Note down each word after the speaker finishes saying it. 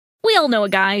all know a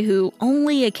guy who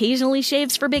only occasionally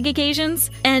shaves for big occasions,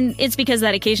 and it's because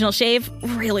that occasional shave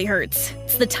really hurts.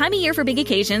 It's the time of year for big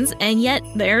occasions, and yet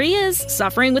there he is,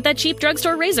 suffering with that cheap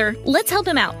drugstore razor. Let's help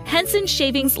him out. Henson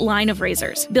Shaving's line of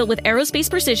razors, built with aerospace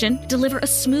precision, deliver a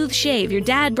smooth shave your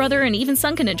dad, brother, and even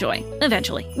son can enjoy,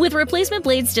 eventually. With replacement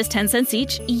blades just 10 cents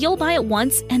each, you'll buy it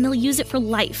once, and they'll use it for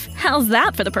life. How's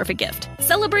that for the perfect gift?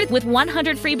 Celebrate with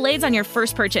 100 free blades on your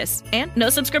first purchase, and no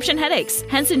subscription headaches.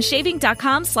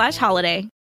 HensonShaving.com/holiday.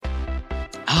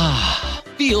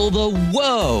 Feel the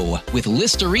whoa with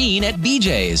Listerine at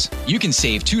BJ's. You can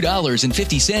save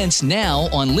 $2.50 now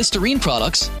on Listerine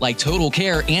products like Total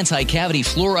Care Anti-Cavity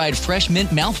Fluoride Fresh Mint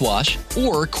Mouthwash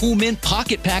or Cool Mint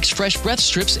Pocket Packs Fresh Breath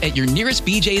Strips at your nearest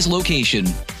BJ's location.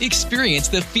 Experience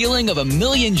the feeling of a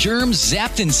million germs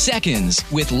zapped in seconds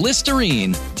with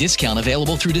Listerine. Discount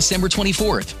available through December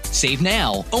 24th. Save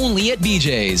now only at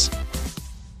BJ's.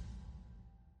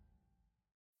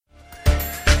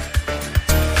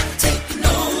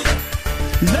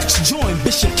 Let's join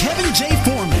Bishop Kevin J.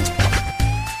 Foreman.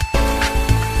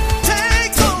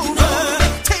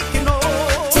 Taking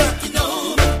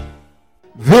over.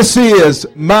 This is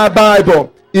my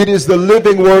Bible. It is the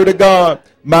living word of God.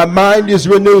 My mind is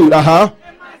renewed. And my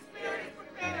spirit is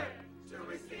prepared to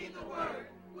receive the word,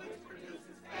 which produces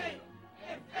faith,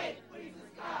 and faith pleases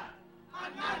God.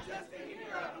 I'm not just a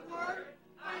hearer of the word,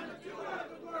 I'm a doer of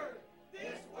the word.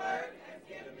 This word has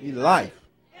given me life.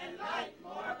 And life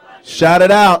more abundant. Shout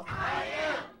it out. I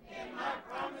am in my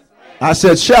promised land. I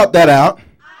said, shout that out.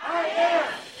 I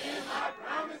am in my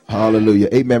promised land. Hallelujah.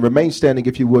 Amen. Remain standing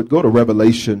if you would. Go to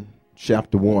Revelation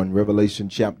chapter 1. Revelation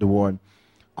chapter 1.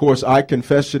 Of course, our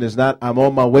confession is not, I'm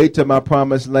on my way to my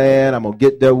promised land. I'm going to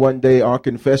get there one day. Our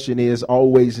confession is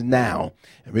always now.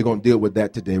 And we're going to deal with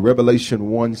that today.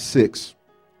 Revelation 1:6.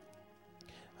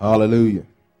 Hallelujah.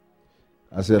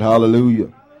 I said,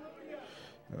 hallelujah.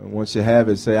 Once you have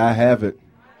it, say, I have it.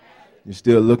 You're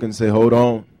still looking, say, hold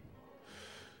on.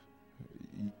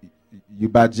 You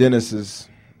buy Genesis,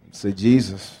 say,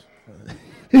 Jesus.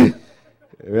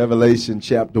 Revelation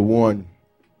chapter 1.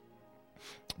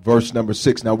 Verse number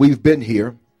 6. Now we've been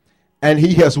here, and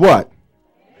he has what?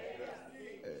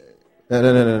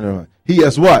 No. He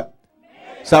has what?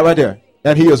 Stop right there.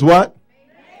 And he has what?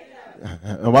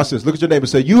 And watch this. Look at your neighbor and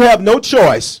say, you have no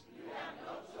choice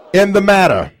in the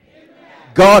matter.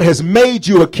 God has made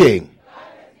you a king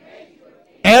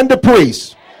and a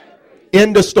priest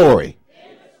in the story.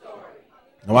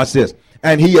 Now watch this.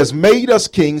 And he has made us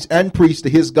kings and priests to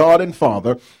his God and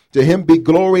Father. To him be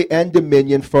glory and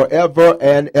dominion forever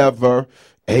and ever.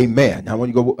 Amen. Now, when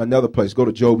you go another place, go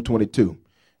to Job 22.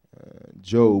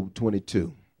 Job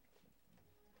 22.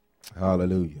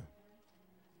 Hallelujah.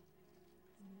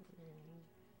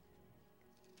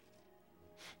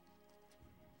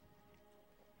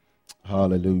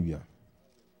 Hallelujah.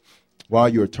 While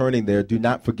you're turning there, do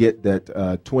not forget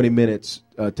that 20 minutes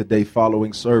today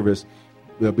following service,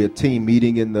 there'll be a team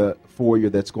meeting in the foyer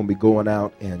that's going to be going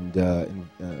out and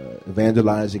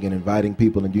evangelizing and inviting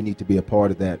people, and you need to be a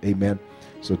part of that. Amen.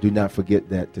 So do not forget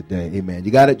that today. Amen.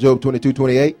 You got it? Job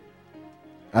 22:28.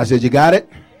 I said, you got it?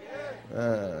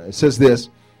 It says this.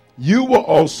 You will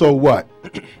also what?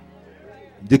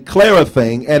 Declare a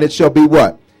thing, and it shall be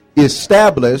what?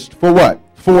 Established for what?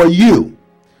 For you.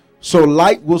 So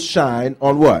light will shine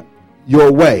on what?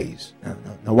 Your ways.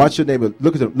 Now watch your neighbor.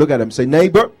 Look at him. Say,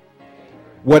 neighbor,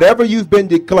 whatever you've been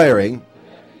declaring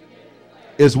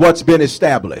is what's been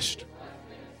established.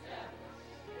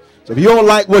 So if you don't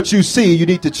like what you see, you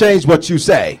need to change what you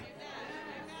say.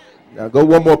 Now go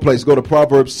one more place. Go to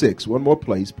Proverbs 6. One more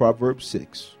place. Proverbs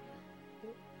 6.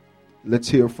 Let's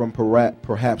hear from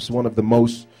perhaps one of the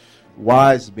most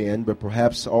wise men, but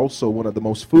perhaps also one of the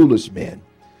most foolish men.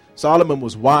 Solomon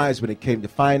was wise when it came to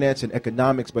finance and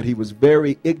economics, but he was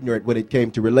very ignorant when it came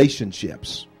to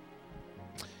relationships.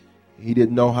 He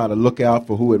didn't know how to look out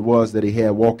for who it was that he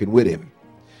had walking with him.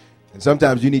 And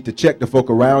sometimes you need to check the folk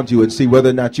around you and see whether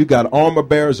or not you got armor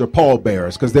bearers or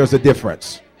pallbearers, because there's a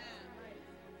difference.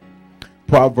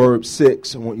 Proverbs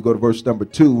 6, I want you to go to verse number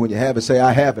 2. When you have it, say,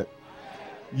 I have it.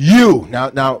 You.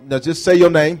 Now just say your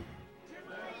name.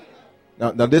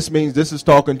 Now this means this is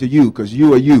talking to you, because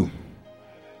you are you.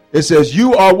 It says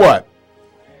you are what?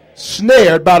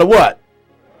 Snared by the what?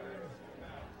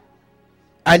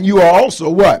 And you are also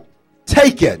what?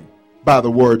 Taken by the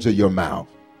words of your mouth.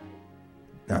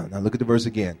 Now look at the verse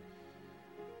again.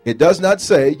 It does not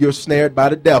say you're snared by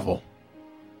the devil.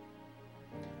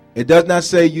 It does not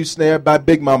say you snared by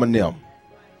Big Mama Nim.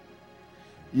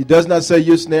 It does not say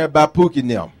you're snared by Pookie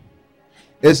Nim.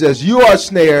 It says you are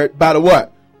snared by the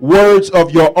what? Words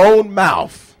of your own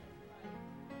mouth.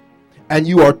 and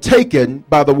you are taken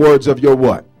by the words of your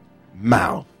what?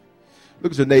 Mouth.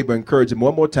 Look at your neighbor, encourage him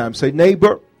one more time. Say,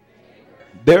 neighbor,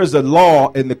 there's a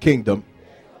law in the kingdom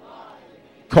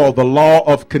called the law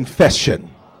of confession.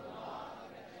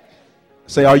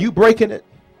 Say, are you breaking it?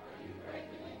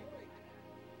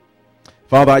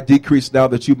 Father, I decrease now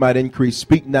that you might increase.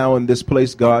 Speak now in this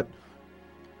place, God.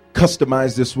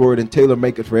 Customize this word and tailor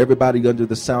make it for everybody under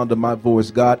the sound of my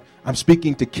voice. God, I'm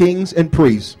speaking to kings and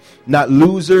priests, not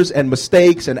losers and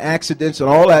mistakes and accidents and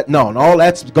all that. No, all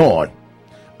that's gone.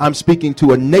 I'm speaking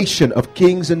to a nation of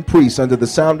kings and priests under the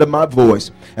sound of my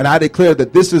voice. And I declare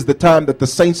that this is the time that the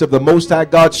saints of the Most High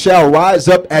God shall rise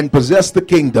up and possess the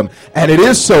kingdom. And it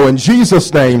is so in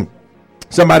Jesus' name.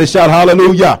 Somebody shout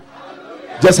hallelujah.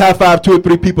 Hallelujah. Just high five 2 or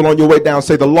 3 people on your way down.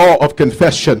 Say the law of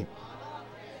confession.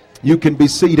 You can be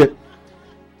seated.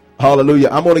 Hallelujah.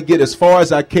 I'm going to get as far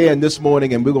as I can this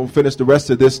morning, and we're going to finish the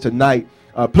rest of this tonight.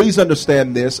 Please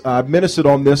understand this. I ministered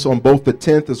on this on both the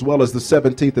 10th as well as the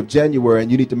 17th of January,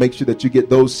 and you need to make sure that you get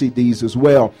those CDs as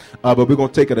well. But we're going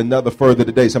to take it another further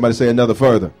today. Somebody say another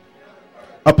further.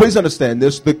 Please understand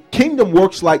this. The kingdom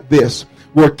works like this,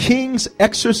 where kings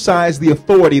exercise the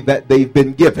authority that they've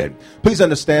been given. Please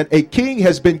understand, a king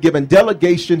has been given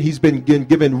delegation, he's been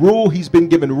given rule, he's been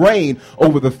given reign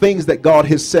over the things that God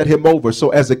has set him over.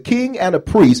 So as a king and a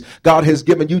priest, God has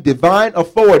given you divine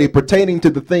authority pertaining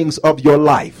to the things of your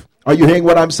life. Are you hearing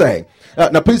what I'm saying?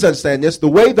 Now, please understand this. The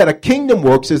way that a kingdom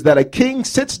works is that a king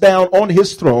sits down on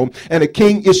his throne and a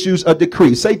king issues a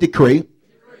decree. Say decree.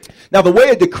 Now, the way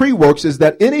a decree works is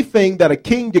that anything that a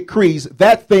king decrees,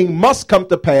 that thing must come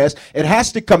to pass. It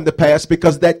has to come to pass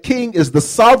because that king is the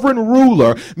sovereign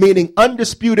ruler, meaning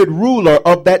undisputed ruler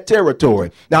of that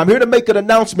territory. Now, I'm here to make an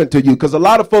announcement to you because a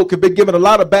lot of folk have been given a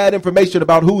lot of bad information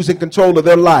about who's in control of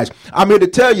their lives. I'm here to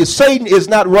tell you, Satan is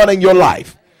not running your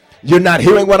life. You're not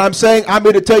hearing what I'm saying? I'm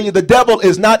here to tell you the devil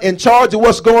is not in charge of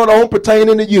what's going on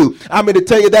pertaining to you. I'm here to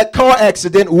tell you that car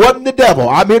accident wasn't the devil.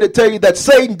 I'm here to tell you that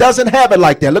Satan doesn't have it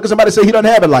like that. Look at somebody say he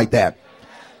doesn't have it like that.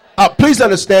 Please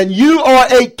understand, you are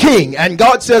a king, and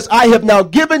God says, I have now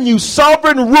given you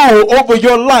sovereign rule over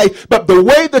your life, but the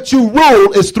way that you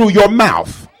rule is through your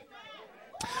mouth.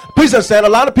 Please understand, a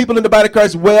lot of people in the body of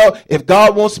Christ, well, if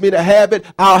God wants me to have it,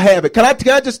 I'll have it. Can I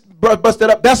just bust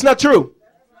that up? That's not true.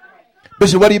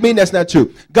 Bishop, what do you mean that's not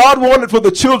true? God wanted for the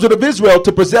children of Israel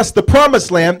to possess the promised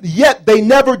land, yet they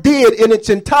never did in its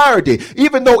entirety.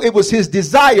 Even though it was his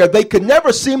desire, they could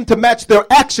never seem to match their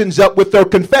actions up with their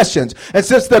confessions. And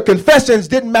since their confessions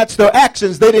didn't match their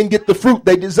actions, they didn't get the fruit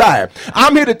they desired.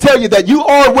 I'm here to tell you that you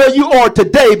are where you are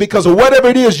today because of whatever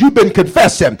it is you've been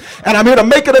confessing. And I'm here to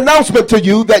make an announcement to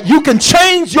you that you can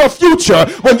change your future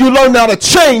when you learn how to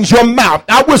change your mouth.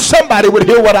 I wish somebody would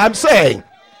hear what I'm saying.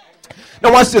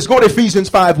 Now watch this. Go to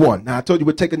Ephesians 5:1. Now I told you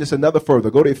we're taking this another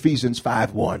further. Go to Ephesians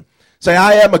 5:1. Say,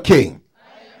 I am a king.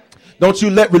 Don't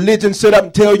you let religion sit up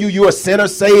and tell you you're a sinner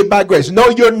saved by grace. No,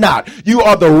 you're not. You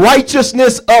are the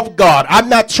righteousness of God. I'm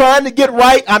not trying to get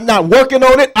right. I'm not working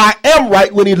on it. I am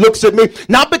right when he looks at me.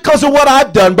 Not because of what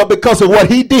I've done, but because of what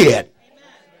he did.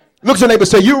 Look at your neighbor and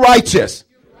say, you're righteous.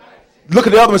 Look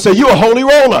at the other one and say, you're a holy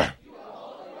roller.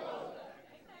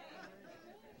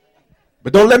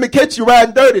 But don't let me catch you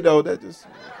riding dirty, though. That just...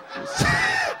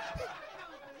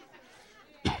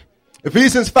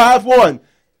 Ephesians 5:1.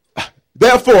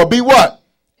 Therefore, be what?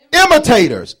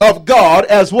 Imitators of God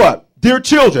as what? Dear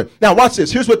children. Now, watch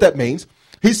this. Here's what that means.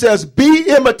 He says, be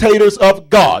imitators of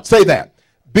God. Say that.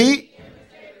 Be.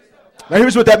 Now,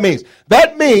 here's what that means.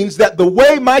 That means that the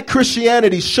way my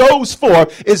Christianity shows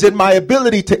forth is in my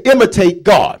ability to imitate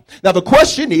God. Now, the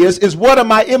question is what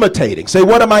am I imitating? Say,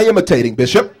 what am I imitating,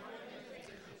 Bishop?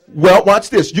 Well, watch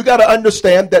this. You got to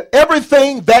understand that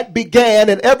everything that began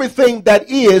and everything that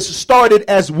is started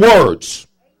as words.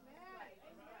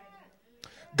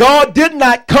 God did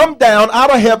not come down out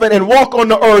of heaven and walk on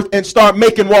the earth and start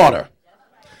making water.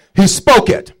 He spoke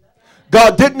it.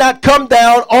 God did not come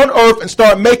down on earth and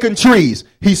start making trees.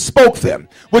 He spoke them.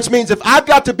 Which means if I've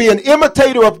got to be an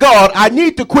imitator of God, I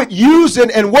need to quit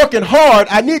using and working hard.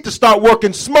 I need to start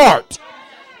working smart.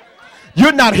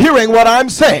 You're not hearing what I'm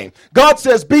saying. God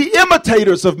says, be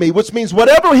imitators of me, which means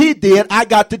whatever he did, I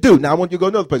got to do. Now, I want you to go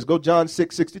another place. Go John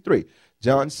 6:63.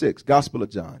 John 6, Gospel of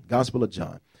John. Gospel of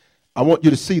John. I want you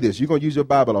to see this. You're going to use your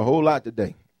Bible a whole lot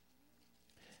today.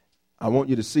 I want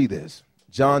you to see this.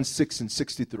 John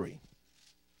 6:63.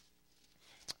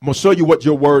 I'm going to show you what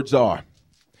your words are.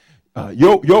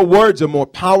 Your words are more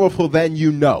powerful than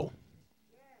you know.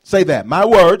 Say that. My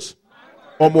words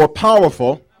are more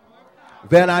powerful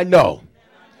than I know.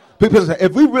 People say,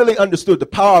 if we really understood the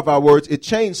power of our words, it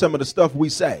changed some of the stuff we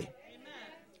say.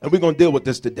 And we're going to deal with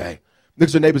this today. Look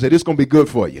at your neighbor and say, this is going to be good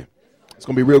for you. It's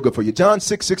going to be real good for you. John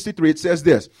 6:63, it says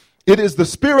this. It is the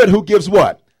Spirit who gives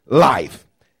what? Life.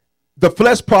 The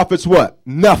flesh profits what?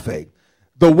 Nothing.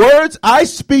 The words I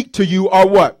speak to you are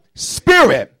what?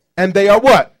 Spirit. And they are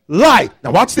what? Life.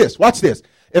 Now watch this. Watch this.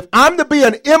 If I'm to be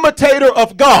an imitator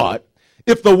of God,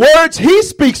 if the words he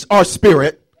speaks are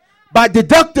spirit, by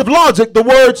deductive logic, the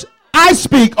words I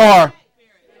speak are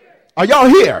y'all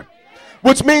here?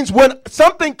 Which means when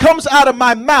something comes out of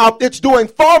my mouth, it's doing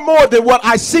far more than what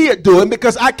I see it doing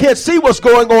because I can't see what's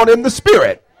going on in the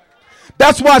spirit.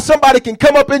 That's why somebody can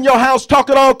come up in your house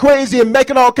talking all crazy and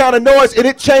making all kind of noise, and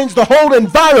it changed the whole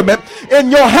environment in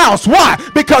your house. Why?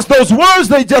 Because those words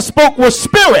they just spoke were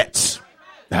spirits.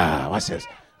 Watch this.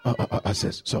 Watch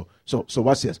this. So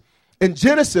watch this. In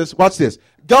Genesis, watch this.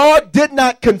 God did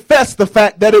not confess the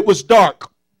fact that it was dark.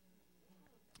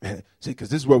 See, because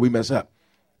this is where we mess up.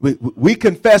 We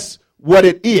confess what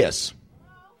it is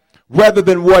rather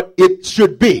than what it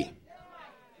should be.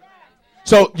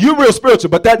 So you're real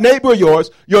spiritual, but that neighbor of yours,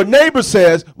 your neighbor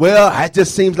says, well, it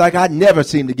just seems like I never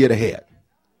seem to get ahead.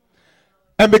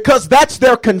 And because that's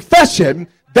their confession,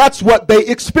 that's what they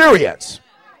experience.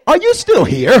 Are you still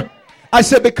here? I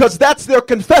said, because that's their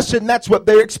confession, that's what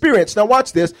they experience. Now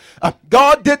watch this.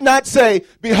 God did not say,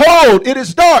 behold, it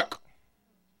is dark.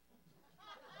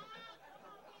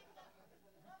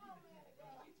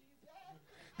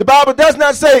 The Bible does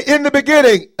not say in the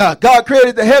beginning, God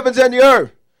created the heavens and the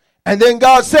earth. And then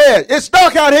God said, it's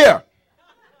dark out here.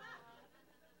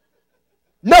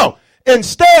 No.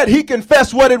 Instead, he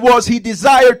confessed what it was he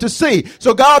desired to see.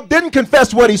 So God didn't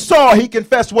confess what he saw. He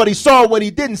confessed what he saw when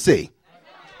he didn't see.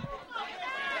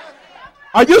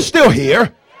 Are you still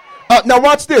here? Now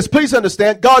watch this. Please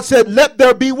understand. God said, let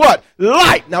there be what?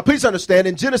 Light. Now please understand,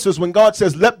 in Genesis, when God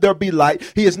says, let there be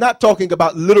light, he is not talking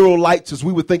about literal lights as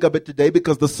we would think of it today,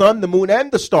 because the sun, the moon,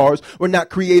 and the stars were not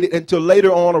created until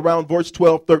later on around verse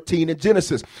 12, 13 in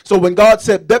Genesis. So when God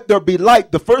said, let there be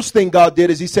light, the first thing God did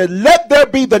is he said, let there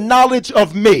be the knowledge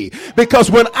of me.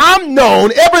 Because when I'm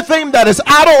known, everything that is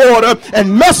out of order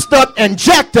and messed up and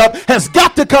jacked up has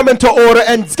got to come into order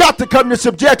and it's got to come to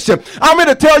subjection. I'm going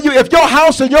to tell you, if your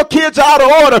house and your kids are out of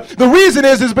order, the reason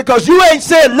is because you ain't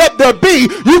said let there be.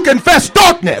 You confess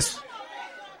darkness.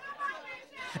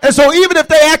 And so even if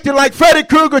they acting like Freddy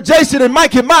Krueger, Jason, and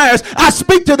Mikey Myers, I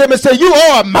speak to them and say, you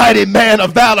are a mighty man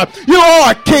of valor. You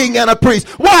are a king and a priest.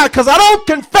 Why? Because I don't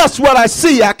confess what I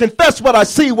see. I confess what I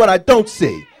see, what I don't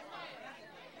see.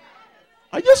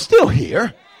 Are you still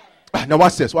here? Now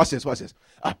watch this, watch this, watch this.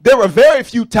 There were very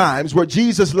few times where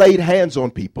Jesus laid hands on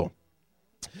people.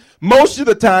 Most of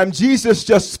the time, Jesus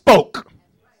just spoke.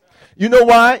 You know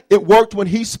why it worked when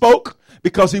he spoke?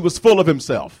 Because he was full of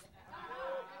himself.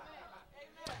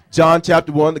 John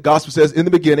chapter 1, the gospel says, in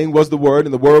the beginning was the Word,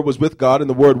 and the Word was with God, and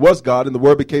the Word was God, and the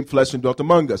Word became flesh and dwelt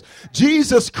among us.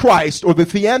 Jesus Christ, or the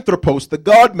Theanthropos, the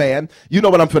God-man, you know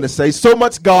what I'm going to say, so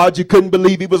much God you couldn't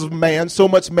believe he was man, so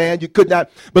much man you could not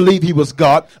believe he was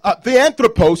God.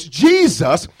 Theanthropos,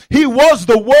 Jesus, he was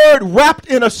the Word wrapped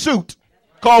in a suit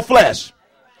called flesh.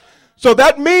 So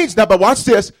that means, now, but watch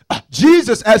this,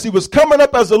 Jesus, as he was coming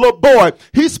up as a little boy,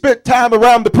 he spent time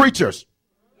around the preachers.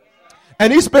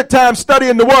 And he spent time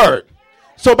studying the word.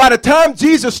 So by the time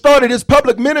Jesus started his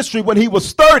public ministry when he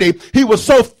was 30, he was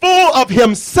so full of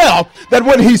himself that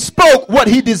when he spoke, what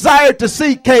he desired to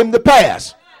see came to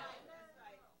pass.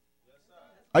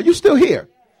 Are you still here?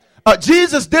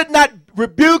 Jesus did not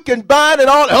rebuke and bind and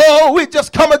all. Oh, we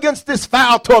just come against this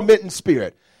foul, tormenting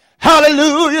spirit.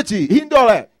 Hallelujah. He didn't do all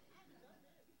that.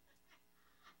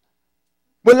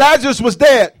 When Lazarus was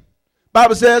dead,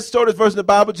 Bible says, shortest verse in the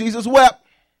Bible, Jesus wept.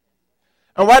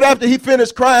 And right after he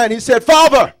finished crying, he said,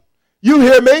 Father, you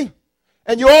hear me,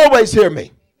 and you always hear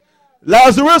me.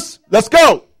 Lazarus, let's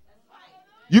go.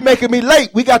 You making me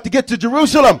late. We got to get to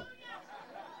Jerusalem.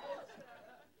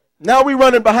 Now we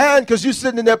running behind because you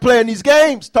sitting in there playing these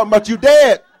games, talking about you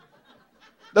dead.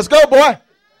 Let's go, boy.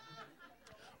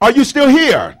 Are you still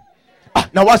here?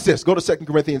 Now watch this. Go to 2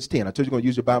 Corinthians 10. I told you you're going to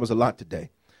use your Bibles a lot today.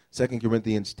 2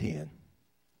 Corinthians 10.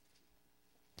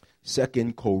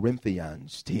 2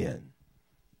 Corinthians 10.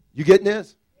 You getting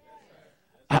this?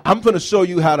 I'm going to show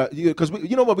you how to, because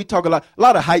you know what, we talk a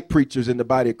lot of hype preachers in the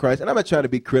body of Christ, and I'm not trying to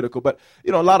be critical, but,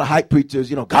 you know, a lot of hype preachers,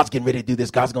 you know, God's getting ready to do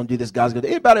this, God's going to do this, God's going to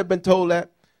do this. Anybody ever been told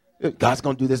that? God's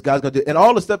going to do this, God's going to do this. And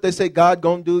all the stuff they say God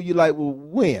going to do, you like, well,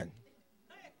 when?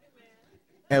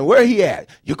 And where he at?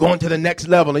 You're going to the next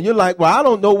level. And you're like, well, I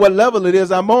don't know what level it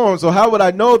is I'm on. So how would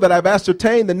I know that I've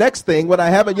ascertained the next thing when I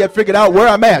haven't yet figured out where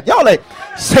I'm at? Y'all ain't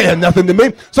saying nothing to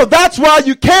me. So that's why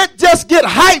you can't just get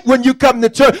hyped when you come to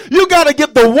church. You got to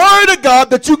get the word of God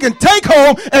that you can take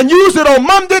home and use it on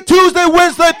Monday, Tuesday,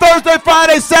 Wednesday, Thursday,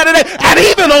 Friday, Saturday, and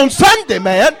even on Sunday,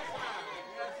 man.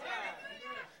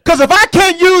 Because if I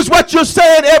can't use what you're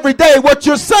saying every day, what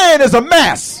you're saying is a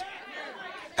mess.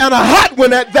 And a hot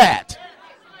one at that.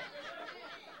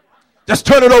 Just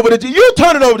turn it over to Jesus. You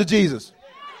turn it over to Jesus.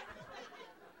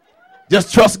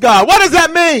 Just trust God. What does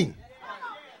that mean?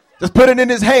 Just put it in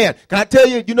his hand. Can I tell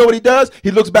you, you know what he does?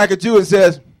 He looks back at you and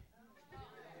says,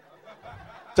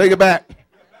 take it back.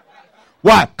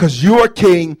 Why? Because you're a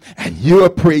king and you're a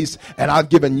priest and I've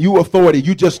given you authority.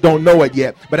 You just don't know it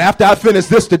yet. But after I finish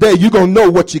this today, you're going to know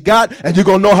what you got and you're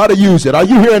going to know how to use it. Are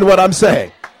you hearing what I'm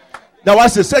saying? Now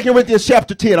watch this. 2 Corinthians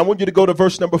chapter 10. I want you to go to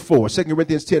verse number 4. 2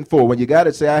 Corinthians 10:4. When you got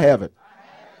it, say I have it.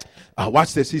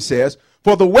 Watch this. He says,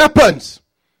 for the weapons.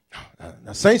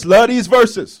 Now saints love these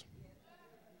verses.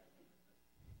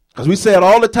 Because we say it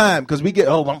all the time. Because we get,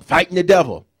 oh, I'm fighting the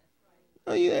devil.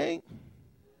 No, you ain't.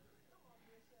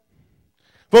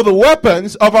 For the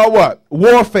weapons of our what?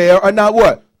 Warfare are not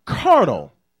what?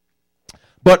 Carnal.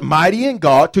 But mighty in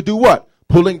God to do what?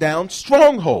 Pulling down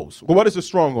strongholds. Well, what is a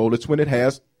stronghold? It's when it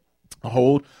has a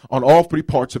hold on all three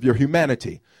parts of your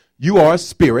humanity. You are a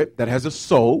spirit that has a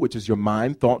soul, which is your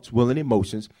mind, thoughts, will, and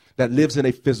emotions, that lives in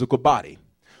a physical body.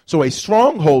 So a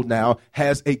stronghold now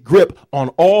has a grip on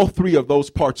all three of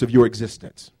those parts of your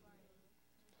existence.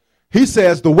 He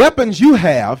says the weapons you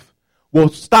have will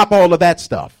stop all of that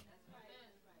stuff.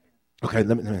 Okay,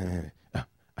 let me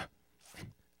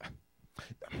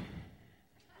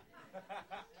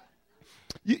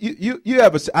you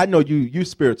have a, I know you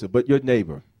spiritual, but your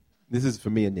neighbor, this is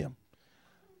for me and them.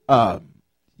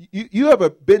 You ever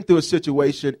been through a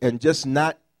situation and just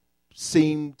not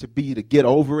seem to be to get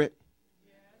over it?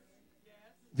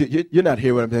 You're not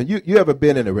hearing what I'm saying. You ever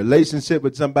been in a relationship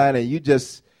with somebody and you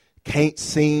just can't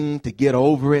seem to get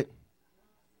over it?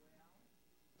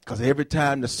 Because every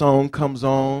time the song comes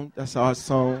on, that's our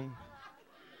song.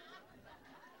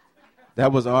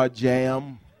 That was our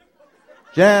jam.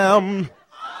 Jam.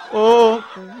 Oh,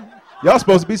 y'all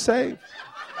supposed to be saved.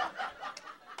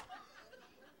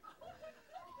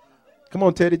 Come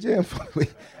on, Teddy, jam for me.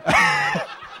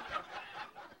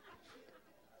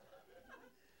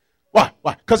 Why?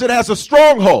 Why? Because it has a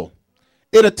stronghold.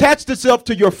 It attached itself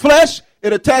to your flesh,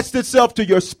 it attached itself to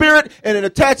your spirit, and it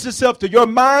attached itself to your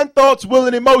mind, thoughts, will,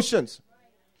 and emotions.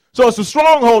 So it's a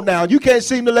stronghold now. You can't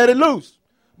seem to let it loose.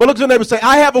 But look at your neighbor and say,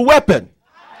 I have a weapon.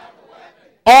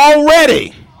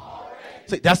 Already.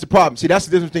 See, that's the problem. See, that's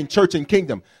the difference between church and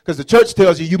kingdom. Because the church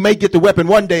tells you may get the weapon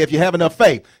one day if you have enough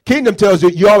faith. Kingdom tells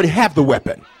you already have the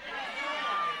weapon.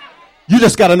 You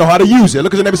just got to know how to use it.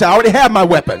 Look at your neighbor and say, I already have my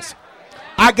weapons.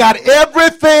 I got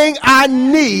everything I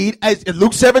need. As in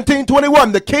Luke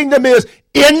 17:21, the kingdom is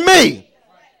in me.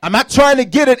 I'm not trying to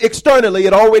get it externally.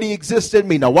 It already exists in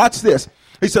me. Now watch this.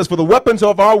 He says, for the weapons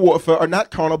of our warfare are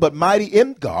not carnal, but mighty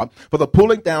in God for the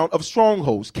pulling down of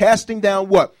strongholds, casting down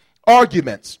what?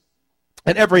 Arguments.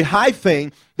 And every high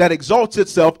thing that exalts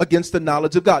itself against the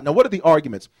knowledge of God. Now, what are the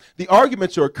arguments? The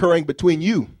arguments are occurring between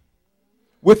you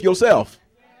with yourself.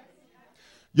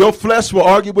 Your flesh will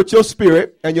argue with your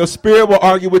spirit, and your spirit will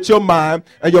argue with your mind,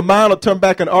 and your mind will turn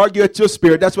back and argue at your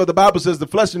spirit. That's what the Bible says, the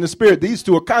flesh and the spirit, these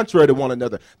two are contrary to one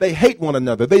another. They hate one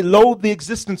another. They loathe the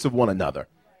existence of one another.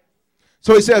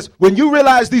 So he says, when you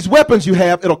realize these weapons you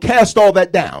have, it'll cast all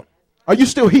that down. Are you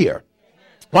still here?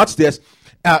 Watch this.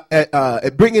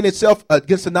 Bringing itself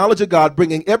against the knowledge of God,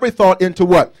 bringing every thought into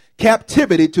what?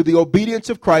 Captivity to the obedience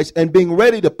of Christ, and being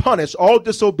ready to punish all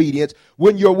disobedience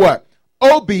when your what?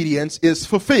 Obedience is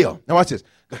fulfilled. Now watch this.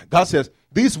 God says,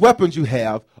 these weapons you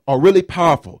have are really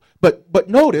powerful. But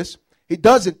notice, he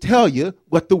doesn't tell you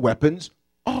what the weapons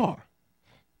are.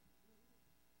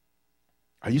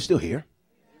 Are you still here?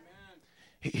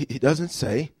 He doesn't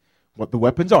say what the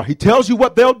weapons are. He tells you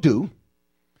what they'll do.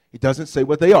 He doesn't say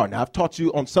what they are. Now, I've taught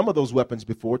you on some of those weapons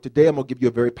before. Today, I'm going to give you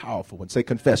a very powerful one. Say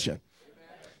confession.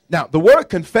 Now, the word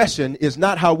confession is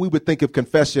not how we would think of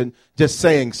confession, just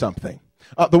saying something.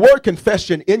 The word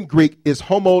confession in Greek is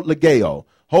homologeo.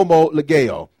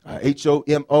 Homologeo. H-O-M-O-L-E-O-G-E-O.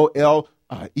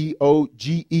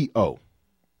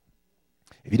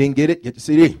 If you didn't get it, get the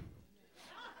CD.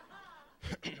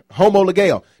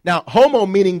 Homologeo. Now, homo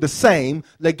meaning the same,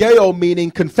 legeo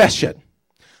meaning confession.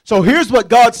 So here's what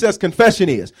God says confession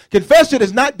is. Confession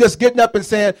is not just getting up and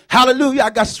saying, hallelujah, I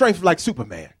got strength like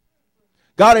Superman.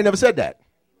 God ain't never said that.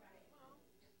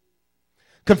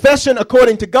 Confession,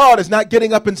 according to God, is not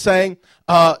getting up and saying,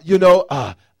 all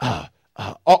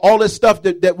this stuff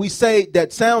that we say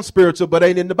that sounds spiritual but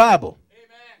ain't in the Bible.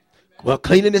 Amen. Well,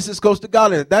 cleanliness is close to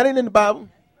godliness. That ain't in the Bible.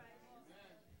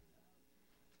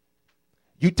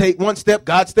 You take one step,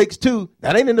 God takes two.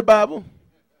 That ain't in the Bible.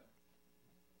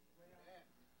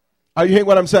 Are you hearing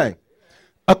what I'm saying?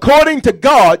 According to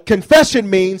God, confession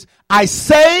means I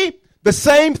say the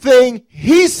same thing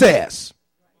he says.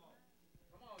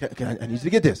 I need you to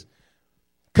get this.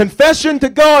 Confession to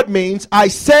God means I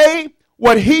say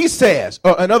what he says.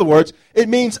 Or in other words, it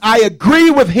means I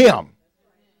agree with him.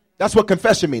 That's what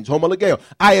confession means, homologeo.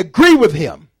 I agree with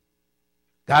him.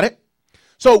 Got it?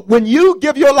 So when you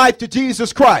give your life to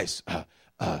Jesus Christ,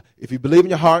 if you believe in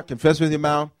your heart, confess with your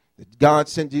mouth, that God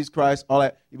sent Jesus Christ, all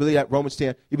that, you believe that, Romans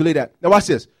 10, you believe that. Now watch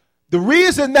this. The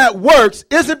reason that works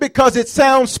isn't because it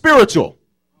sounds spiritual.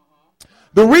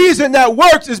 The reason that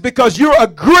works is because you're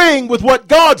agreeing with what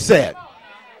God said.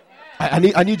 I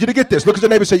need you to get this. Look at your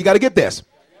neighbor and say, you got to get this.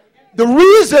 The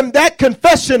reason that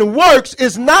confession works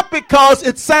is not because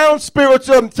it sounds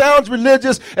spiritual and sounds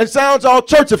religious and sounds all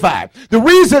churchified. The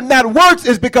reason that works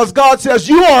is because God says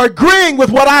you are agreeing with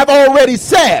what I've already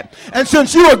said. And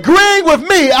since you're agreeing with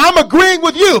me, I'm agreeing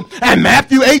with you. And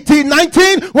Matthew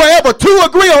 18:19, wherever two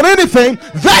agree on anything,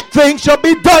 that thing shall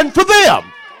be done for them.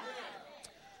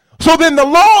 So then the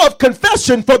law of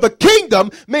confession for the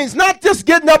kingdom means not just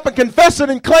getting up and confessing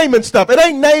and claiming stuff. It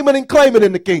ain't naming and claiming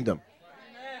in the kingdom.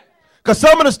 Because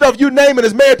some of the stuff you naming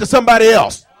is married to somebody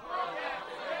else.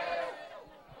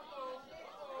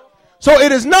 So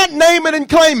it is not name it and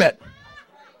claim it.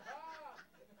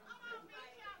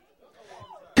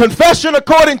 Confession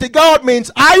according to God means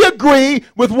I agree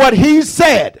with what he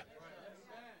said.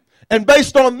 And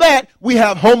based on that, we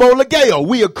have homologeo.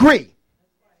 We agree.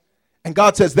 And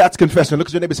God says that's confession. Look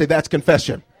at your neighbor and say that's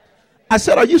confession. I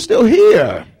said, are you still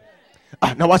here?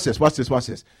 Now watch this, watch this, watch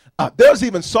this. There's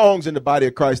even songs in the body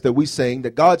of Christ that we sing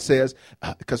that God says,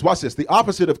 because watch this, the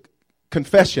opposite of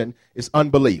confession is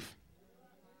unbelief.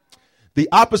 The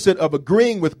opposite of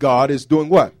agreeing with God is doing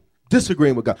what?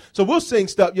 Disagreeing with God. So we'll sing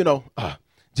stuff,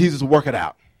 Jesus will work it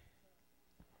out.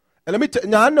 And let me tell you,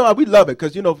 now I know we love it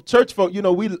because, church folk, we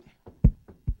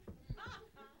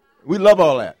love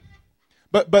all that.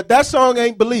 But that song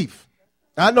ain't belief.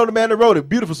 I know the man that wrote it.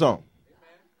 Beautiful song.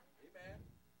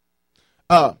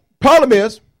 Problem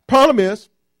is,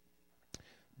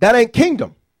 that ain't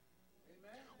kingdom.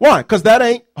 Why? Because that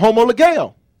ain't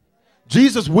homologeo.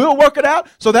 Jesus will work it out,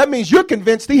 so that means you're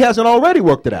convinced he hasn't already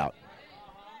worked it out.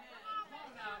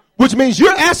 Which means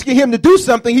you're asking him to do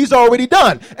something he's already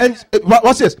done. And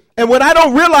watch this. And when I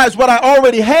don't realize what I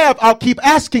already have, I'll keep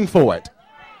asking for it.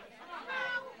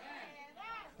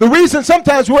 The reason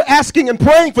sometimes we're asking and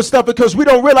praying for stuff because we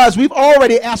don't realize we've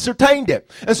already ascertained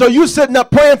it. And so you're sitting up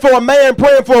praying for a man,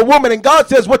 praying for a woman, and God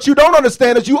says what you don't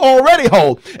understand is you already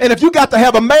whole. And if you got to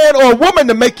have a man or a woman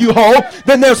to make you whole,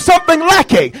 then there's something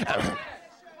lacking.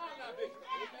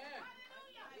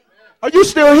 Are you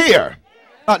still here?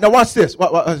 Now watch this.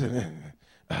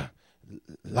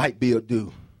 Light bill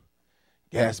due.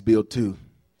 Gas bill too.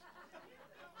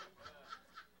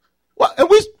 What? And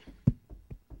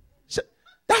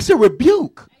that's a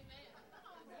rebuke.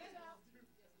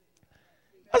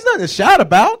 That's nothing to shout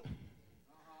about.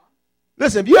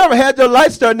 Listen, if you ever had your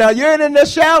lights turned down, you ain't in there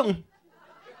shouting.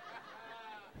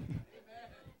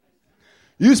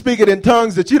 You speak it in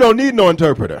tongues that you don't need no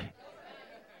interpreter.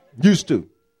 Used to.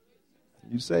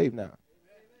 You saved now.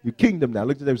 You kingdom now.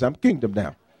 Look at them. I'm kingdom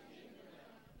now.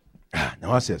 Now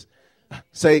watch this.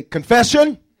 Say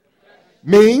confession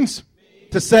means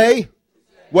to say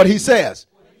what he says.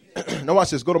 Now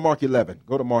watch this. Go to Mark 11.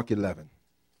 Go to Mark 11.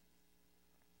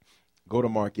 Go to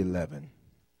Mark 11.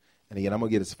 And again, I'm going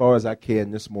to get as far as I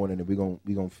can this morning, and we're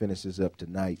going to finish this up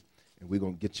tonight, and we're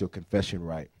going to get your confession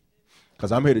right.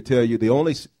 Because I'm here to tell you the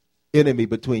only enemy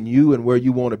between you and where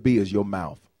you want to be is your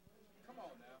mouth.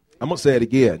 I'm going to say it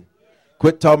again.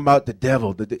 Quit talking about the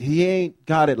devil. He ain't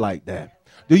got it like that.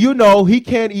 Do you know he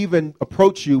can't even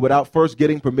approach you without first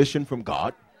getting permission from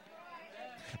God?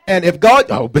 And if God,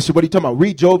 Bishop, what are you talking about?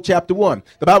 Read Job chapter 1.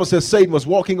 The Bible says Satan was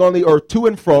walking on the earth to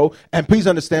and fro. And please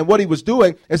understand what he was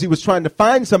doing is he was trying to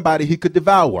find somebody he could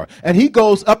devour. And he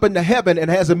goes up into heaven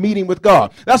and has a meeting with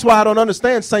God. That's why I don't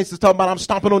understand saints is talking about I'm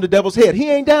stomping on the devil's head. He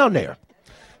ain't down there.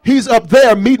 He's up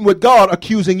there meeting with God,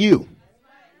 accusing you.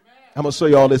 I'm going to show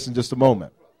you all this in just a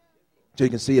moment, so you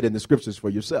can see it in the scriptures for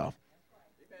yourself.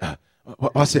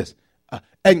 What's this?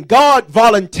 And God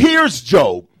volunteers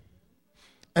Job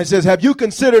and says, have you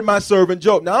considered my servant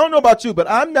Job? Now, I don't know about you, but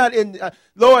I'm not in,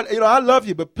 Lord, I love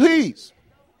you, but please,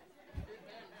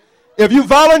 if you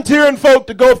volunteering folk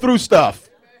to go through stuff,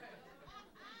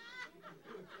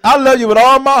 I love you with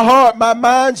all my heart, my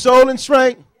mind, soul, and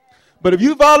strength. But if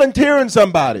you volunteering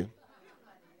somebody,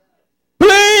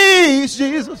 please,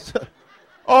 Jesus,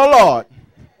 oh Lord,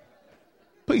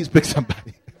 please pick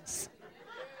somebody else.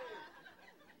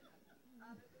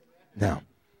 Now,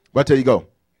 where till you go?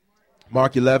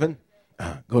 Mark 11,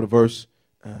 go to verse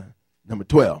number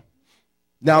 12.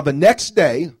 Now the next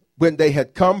day, when they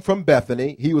had come from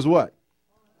Bethany, he was what?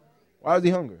 Why was he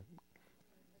hungry?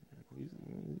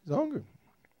 He's hungry.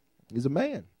 He's a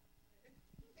man.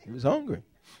 He was hungry.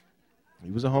 He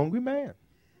was a hungry man.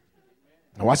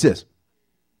 Now watch this.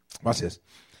 Watch this.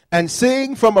 And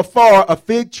seeing from afar a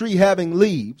fig tree having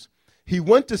leaves, he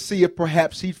went to see if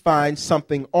perhaps he'd find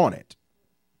something on it.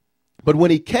 But when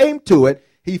he came to it,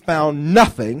 he found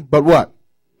nothing but what?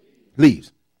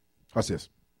 Leaves. Watch this.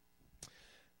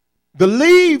 The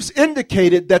leaves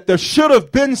indicated that there should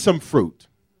have been some fruit.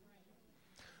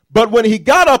 But when he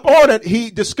got up on it,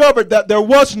 he discovered that there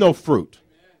was no fruit.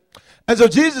 And so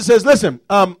Jesus says, listen,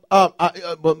 well,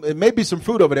 it may be some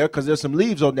fruit over there because there's some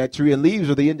leaves on that tree, and leaves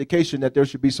are the indication that there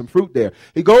should be some fruit there.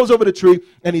 He goes over the tree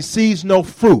and he sees no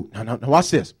fruit. Now,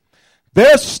 watch this.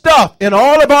 There's stuff in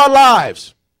all of our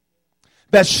lives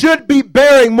that should be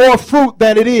bearing more fruit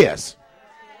than it is.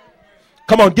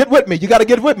 Come on, get with me. You got to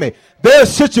get with me. There's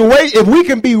a situation, if we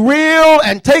can be real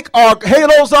and take our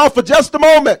halos off for just a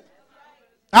moment,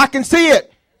 I can see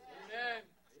it.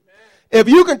 If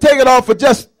you can take it off for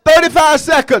just 35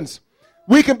 seconds,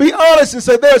 we can be honest and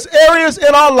say there's areas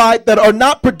in our life that are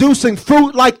not producing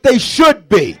fruit like they should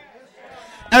be.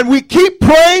 And we keep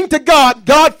praying to God,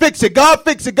 God fix it, God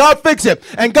fix it, God fix it.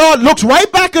 And God looks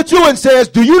right back at you and says,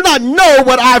 do you not know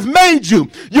what I've made you?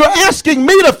 You're asking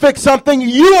me to fix something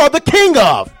you are the king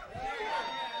of.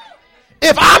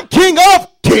 If I'm king of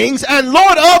kings and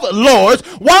lord of lords,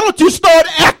 why don't you start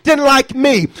acting like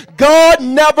me? God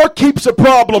never keeps a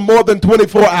problem more than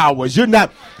 24 hours. You're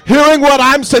not hearing what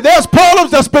I'm saying. There's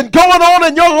problems that's been going on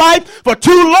in your life for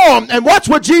too long. And watch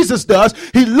what Jesus does.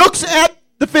 He looks at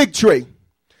the fig tree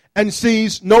and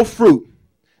sees no fruit.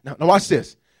 Now watch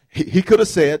this. He could have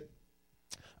said,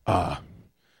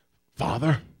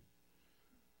 Father,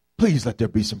 please let there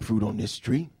be some fruit on this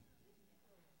tree.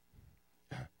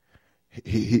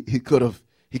 He could have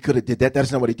did that.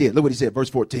 That's not what he did. Look what he said, verse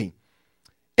 14.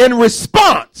 In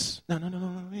response, no,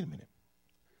 wait a minute.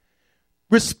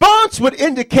 Response would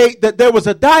indicate that there was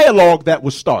a dialogue that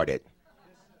was started.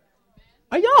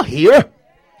 Are y'all here?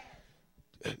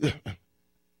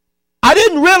 I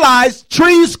didn't realize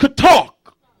trees could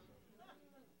talk.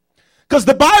 Because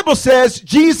the Bible says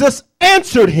Jesus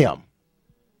answered him.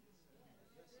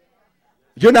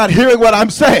 You're not hearing what I'm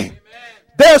saying.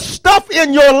 There's stuff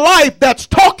in your life that's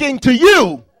talking to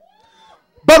you.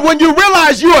 But when you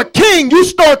realize you're a king, you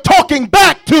start talking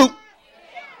back to.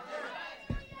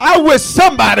 I wish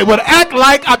somebody would act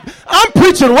like I'm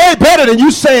preaching way better than you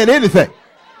saying anything.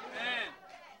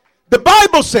 The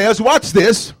Bible says, watch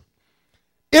this.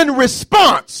 In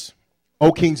response,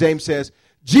 Old King James says,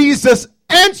 Jesus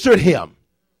answered him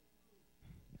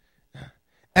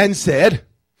and said,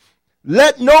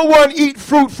 let no one eat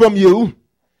fruit from you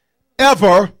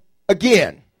ever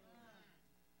again.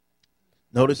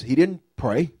 Notice he didn't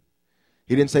pray.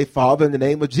 He didn't say, Father, in the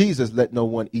name of Jesus, let no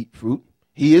one eat fruit.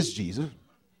 He is Jesus.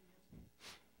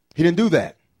 He didn't do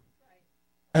that.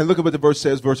 And look at what the verse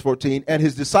says, verse 14. And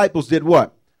his disciples did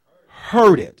what?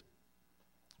 Heard it.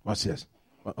 Watch this.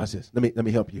 Watch this. Let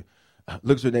me help you.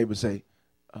 Look at your neighbor and say,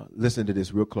 listen to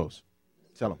this real close.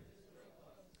 Tell them.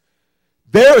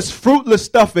 There is fruitless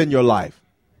stuff in your life.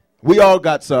 We all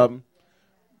got some.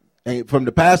 And from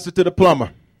the pastor to the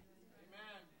plumber.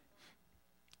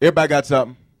 Everybody got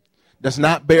something that's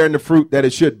not bearing the fruit that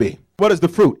it should be. What is the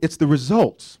fruit? It's the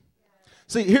results.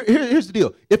 See, here's the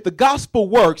deal. If the gospel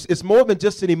works, it's more than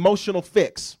just an emotional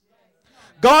fix.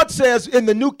 God says in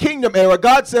the New Kingdom era,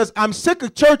 God says, I'm sick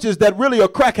of churches that really are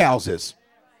crack houses.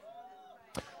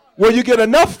 Where you get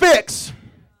enough fix.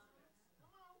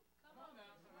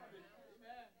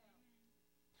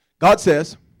 God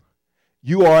says,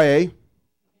 you are a.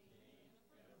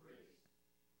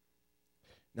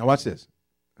 Now watch this.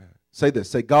 Say this.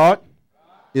 Say, God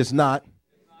is not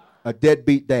a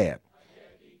deadbeat dad.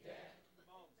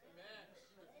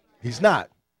 He's not.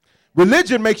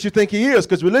 Religion makes you think he is,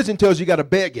 because religion tells you got to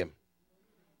beg him.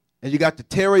 And you got to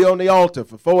tarry on the altar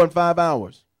for 4 and 5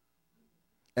 hours.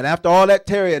 And after all that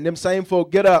tarrying, them same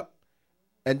folk get up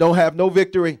and don't have no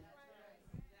victory.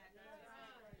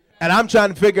 And I'm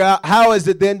trying to figure out, how is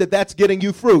it then that that's getting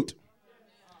you fruit?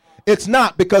 It's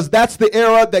not, because that's the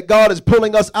era that God is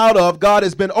pulling us out of. God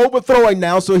has been overthrowing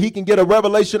now so he can get a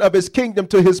revelation of his kingdom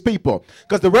to his people.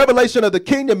 Because the revelation of the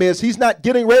kingdom is he's not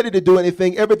getting ready to do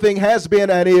anything. Everything has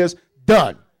been and is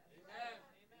done.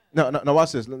 No,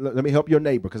 watch this. Let me help your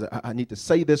neighbor, because I need to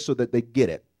say this so that they get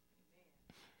it.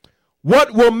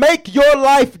 What will make your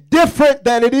life different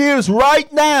than it is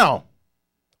right now,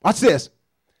 watch this,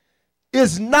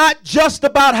 is not just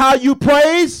about how you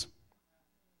praise,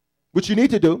 which you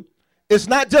need to do. It's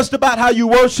not just about how you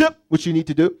worship, which you need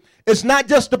to do. It's not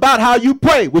just about how you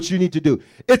pray, which you need to do.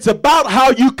 It's about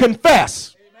how you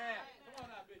confess.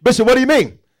 Bishop, what do you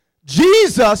mean?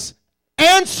 Jesus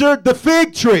answered the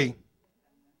fig tree.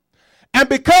 And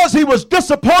because he was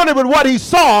disappointed with what he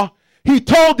saw, he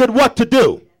told it what to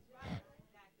do.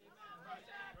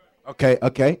 Okay.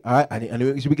 All right. I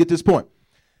need we get this point.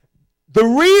 The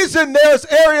reason there's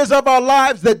areas of our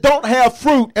lives that don't have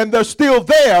fruit and they're still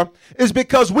there is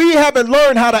because we haven't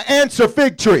learned how to answer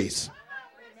fig trees.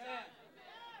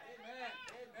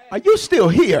 Are you still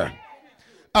here?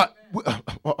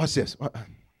 What's this? I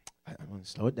want to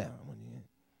slow it down.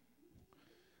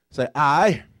 Say,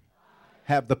 I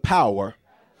have the power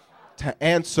to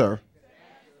answer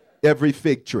every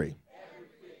fig tree.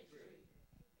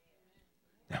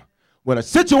 Now, when a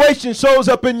situation shows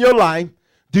up in your life,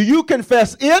 do you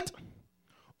confess it,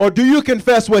 or do you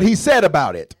confess what he said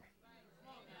about it?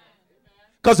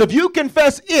 Because if you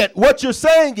confess it, what you're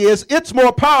saying is it's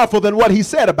more powerful than what he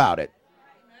said about it.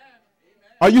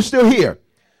 Are you still here?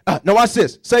 Now watch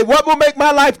this. Say, what will make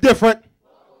my life different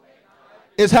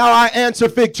is how I answer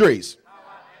fig trees.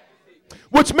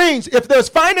 Which means if there's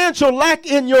financial lack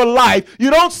in your life, you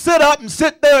don't sit up and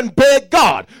sit there and beg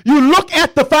God. You look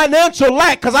at the financial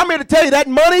lack, because I'm here to tell you that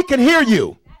money can hear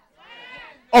you.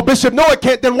 Oh, Bishop, no, it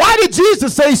can't. Then why did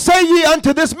Jesus say ye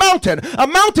unto this mountain? A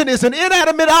mountain is an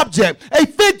inanimate object. A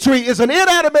fig tree is an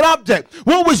inanimate object.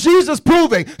 What was Jesus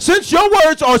proving? Since your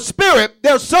words are spirit,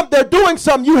 they're doing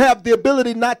something you have the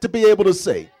ability not to be able to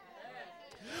see.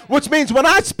 Which means when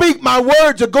I speak, my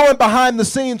words are going behind the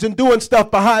scenes and doing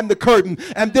stuff behind the curtain.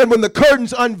 And then when the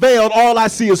curtain's unveiled, all I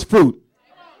see is fruit.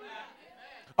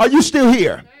 Are you still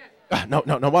here? No,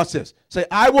 watch this. Say,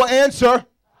 I will answer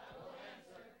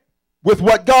with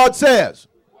what God says.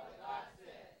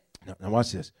 Now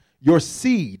watch this. Your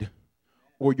seed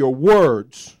or your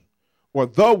words or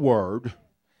the word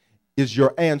is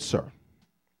your answer.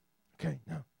 Okay,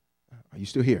 now, are you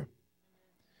still here?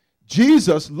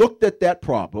 Jesus looked at that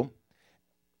problem.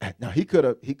 Now he could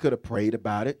have prayed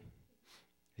about it.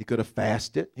 He could have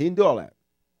fasted. He didn't do all that.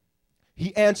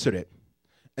 He answered it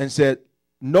and said,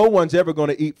 no one's ever going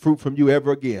to eat fruit from you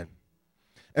ever again.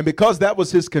 And because that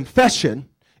was his confession,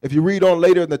 if you read on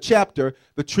later in the chapter,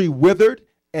 the tree withered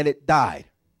and it died.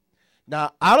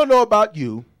 Now, I don't know about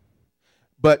you,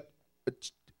 but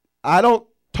I don't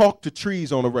talk to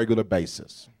trees on a regular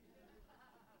basis.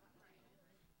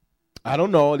 I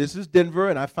don't know. This is Denver,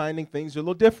 and I'm finding things are a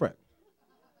little different.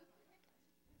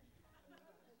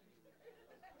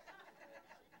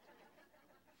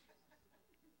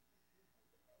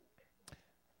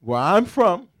 Where I'm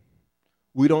from,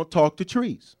 we don't talk to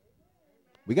trees.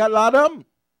 We got a lot of them.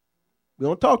 We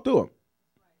don't talk to them.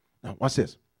 Now, watch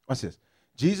this. Watch this.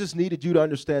 Jesus needed you to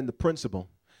understand the principle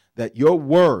that your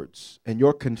words and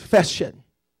your confession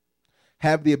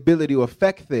have the ability to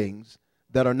affect things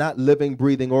that are not living,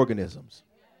 breathing organisms.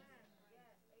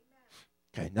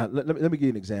 Okay, now let me give you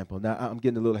an example. Now, I'm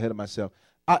getting a little ahead of myself.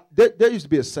 There used to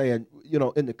be a saying,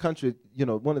 in the country,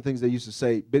 one of the things they used to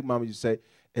say, Big Mama used to say,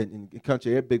 in the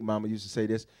country, every Big Mama used to say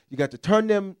this, you got to turn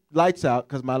them lights out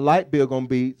because my light bill going to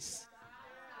be...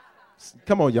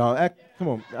 Come on, y'all. Come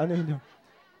on. I know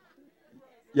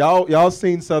y'all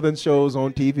seen Southern shows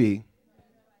on TV.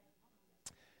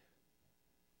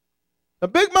 The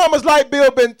Big Mama's light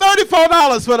bill been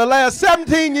 $34 for the last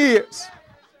 17 years.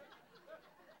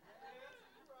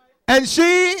 And she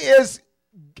is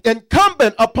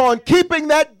incumbent upon keeping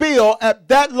that bill at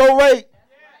that low rate.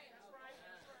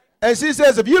 And she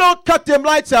says, if you don't cut them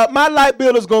lights out, my light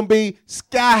bill is going to be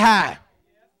sky high.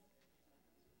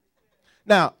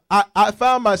 Now, I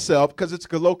found myself, because it's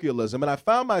colloquialism, and I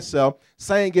found myself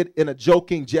saying it in a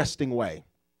joking, jesting way.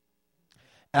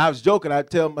 And I was joking. I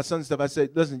tell my son and stuff, I say,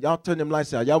 listen, y'all turn them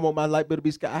lights out. Y'all want my light bill to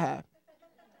be sky high?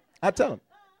 I tell them.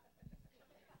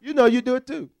 You know you do it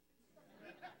too.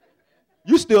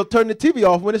 You still turn the TV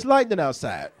off when it's lightning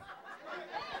outside.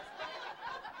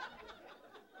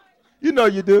 You know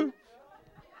you do.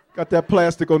 Got that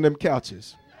plastic on them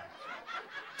couches.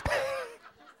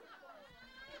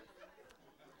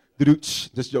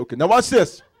 Just joking. Now watch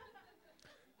this.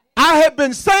 I have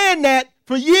been saying that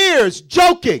for years,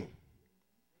 joking.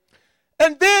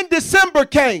 And then December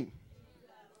came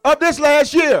of this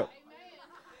last year.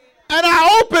 And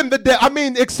I opened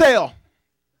Excel.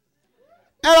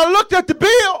 And I looked at the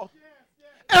bill.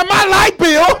 And my light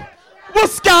bill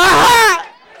was sky high.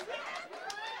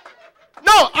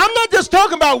 No, I'm not just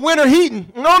talking about winter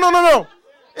heating. No.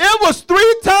 It was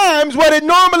 3 times what it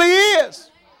normally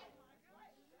is.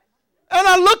 And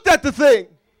I looked at the thing.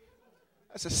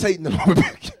 I said, Satan, the Lord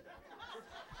rebuke you.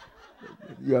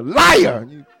 You're a liar,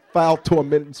 you foul,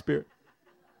 tormenting spirit.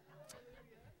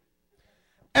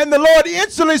 And the Lord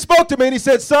instantly spoke to me and he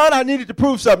said, son, I needed to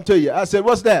prove something to you. I said,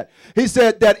 what's that? He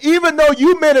said that even though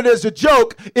you meant it as a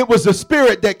joke, it was the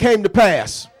spirit that came to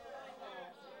pass.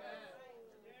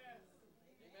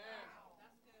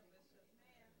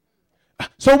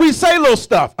 So we say little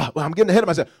stuff. I'm getting ahead of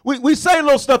myself. We say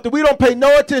little stuff that we don't pay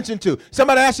no attention to.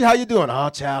 Somebody asks you how you doing. Oh,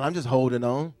 child, I'm just holding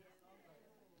on.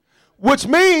 Which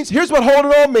means, here's what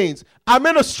holding on means. I'm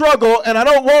in a struggle and I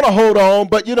don't want to hold on,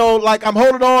 but like I'm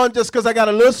holding on just because I got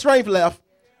a little strength left.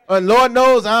 And Lord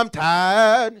knows I'm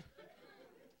tired.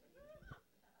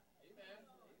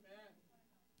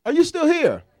 Are you still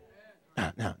here?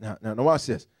 Now, watch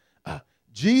this.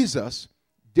 Jesus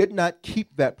did not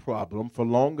keep that problem for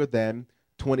longer than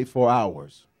 24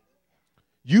 hours.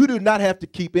 You do not have to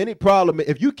keep any problem.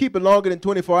 If you keep it longer than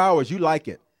 24 hours, you like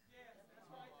it.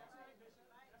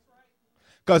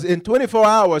 Because in 24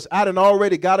 hours, I done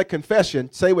already got a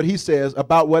confession, say what he says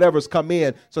about whatever's come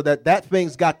in, so that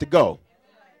thing's got to go.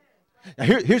 Now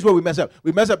here's where we mess up.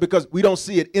 We mess up because we don't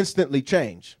see it instantly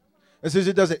change. And since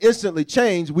it doesn't instantly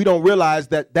change, we don't realize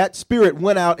that spirit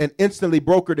went out and instantly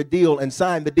brokered a deal and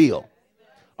signed the deal.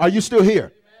 Are you still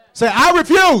here? Say, I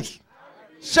refuse.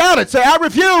 Shout it. Say, I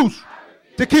refuse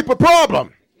to keep a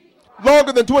problem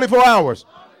longer than 24 hours.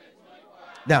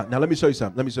 Now let me show you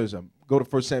something. Go to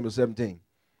 1 Samuel 17.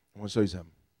 I want to show you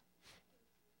something.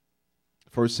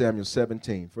 1 Samuel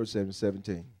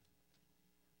 17.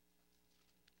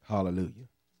 Hallelujah.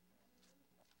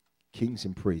 Kings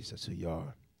and priests, that's who you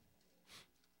are.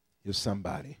 You're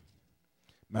somebody.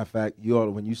 Matter of fact, you ought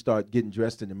to, when you start getting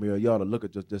dressed in the mirror, you ought to look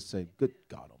at just say, good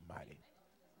God Almighty.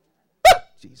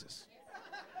 Jesus.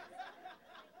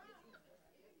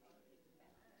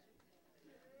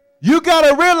 You got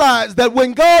to realize that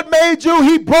when God made you,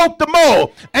 he broke the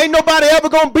mold. Ain't nobody ever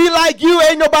going to be like you.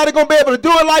 Ain't nobody going to be able to do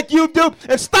it like you do.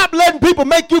 And stop letting people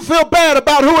make you feel bad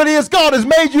about who it is God has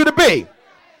made you to be.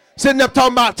 Sitting up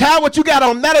talking about, Ty, what you got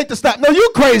on, that ain't the style. No,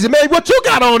 you crazy, man. What you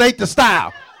got on ain't the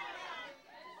style.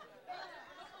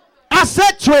 I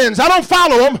set trends. I don't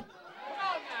follow them.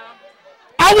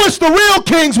 I wish the real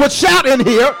kings would shout in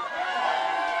here.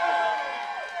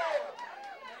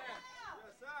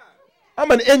 I'm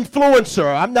an influencer.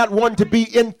 I'm not one to be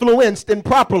influenced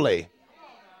improperly.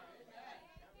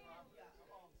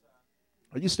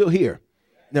 Are you still here?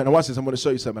 Now watch this. I'm going to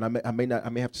show you something. I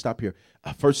may have to stop here.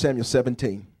 1 Samuel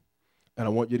 17, and I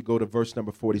want you to go to verse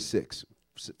number 46.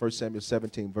 1 Samuel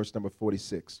 17, verse number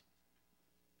 46.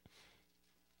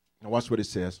 Now watch what it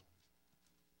says.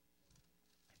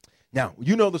 Now,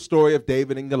 you know the story of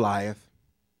David and Goliath.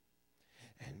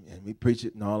 And we preach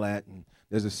it and all that. And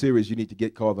there's a series you need to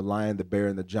get called The Lion, the Bear,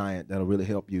 and the Giant. That'll really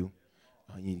help you.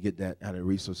 You need to get that out of the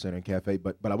Resource Center and Cafe.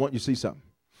 But I want you to see something.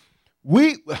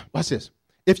 Watch this.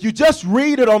 If you just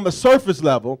read it on the surface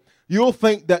level, you'll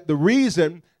think that the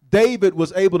reason David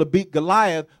was able to beat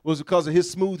Goliath was because of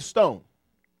his smooth stone.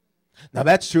 Now,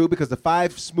 that's true because the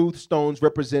 5 smooth stones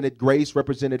represented grace,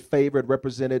 represented favor, it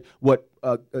represented what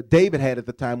David had at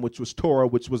the time, which was Torah,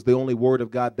 which was the only word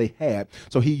of God they had.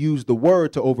 So he used the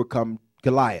word to overcome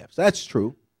Goliath. So that's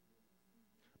true.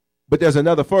 But there's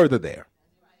another further there.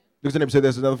 Look at the name, say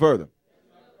there's another further.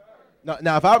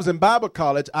 Now, if I was in Bible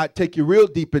college, I'd take you real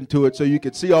deep into it so you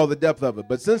could see all the depth of it.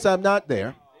 But since I'm not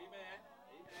there,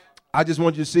 I just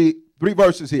want you to see 3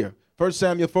 verses here. 1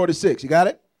 Samuel 46. You got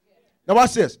it? Now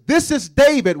watch this. This is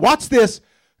David, watch this,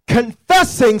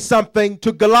 confessing something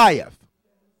to Goliath.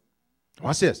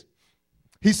 Watch this.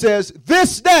 He says,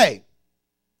 this day.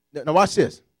 Now watch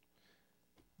this.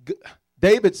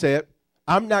 David said,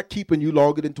 I'm not keeping you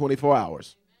longer than 24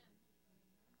 hours.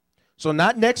 So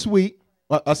not next week.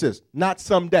 Watch this. Not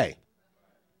someday.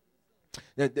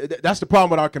 That's the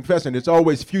problem with our confession. It's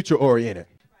always future oriented.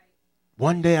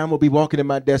 One day I'm going to be walking in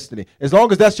my destiny. As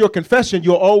long as that's your confession,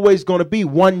 you're always going to be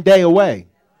one day away.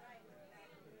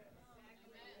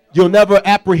 You'll never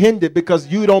apprehend it because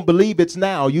you don't believe it's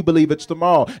now. You believe it's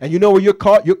tomorrow. And you know where you're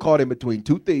caught? You're caught in between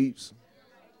 2 thieves.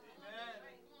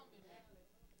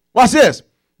 Watch this.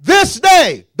 This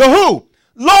day, the who?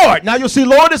 Lord. Now you'll see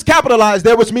Lord is capitalized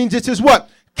there, which means it's his what?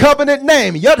 Covenant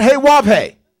name.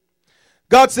 Yud-Heh-Wav-Heh.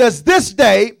 God says, this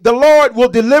day the Lord will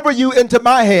deliver you into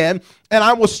my hand, and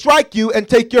I will strike you and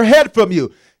take your head from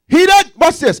you. He doesn't,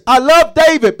 watch this. I love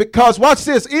David because, watch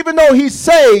this, even though he's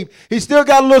saved, he still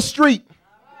got a little street.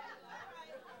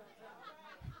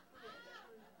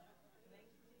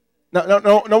 No,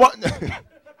 what?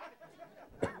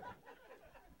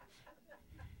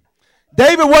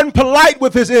 David wasn't polite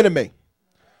with his enemy.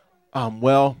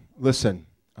 Well, listen,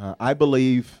 I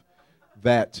believe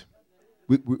that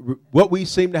what we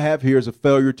seem to have here is a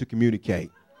failure to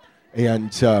communicate.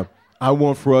 And I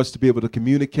want for us to be able to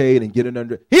communicate and get it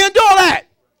under. He didn't do all that.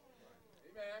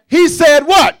 He said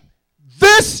what?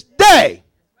 This day.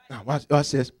 Now,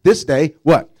 watch this. This day,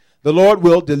 what? The Lord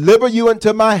will deliver you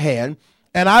into my hand,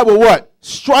 and I will what?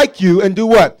 Strike you and do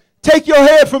what? Take your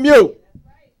head from you.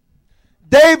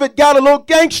 David got a little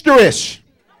gangsterish.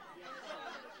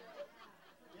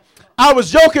 I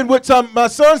was joking with my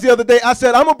sons the other day. I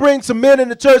said, I'm going to bring some men in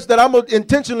the church that I'm going to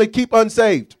intentionally keep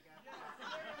unsaved.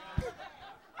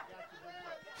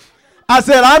 I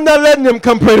said, I'm not letting them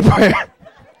come pray to prayer.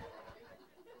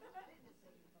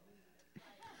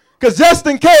 Because just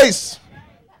in case.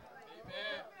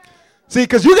 See,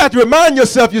 because you got to remind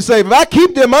yourself you're saved. If I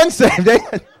keep them unsaved,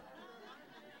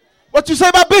 what you say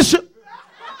about Bishop?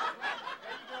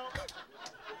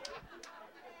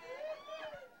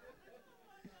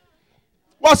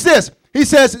 Watch this. He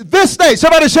says, this day.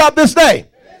 Somebody shout this day.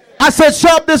 I said,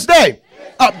 shout this day.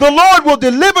 The Lord will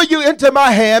deliver you into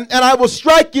my hand, and I will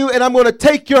strike you, and I'm going to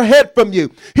take your head from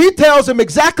you. He tells him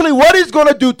exactly what he's going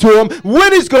to do to him,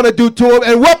 when he's going to do to him,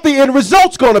 and what the end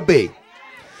result's going to be.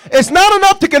 It's not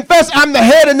enough to confess I'm the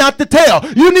head and not the tail.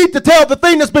 You need to tell the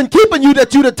thing that's been keeping you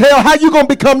that you the tail, how you going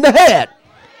to become the head.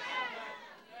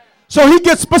 So he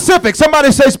gets specific.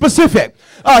 Somebody say specific.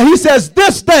 He says,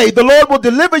 this day the Lord will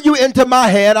deliver you into my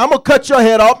hand. I'm going to cut your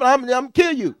head off and I'm going to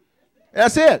kill you.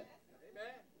 That's it. Amen.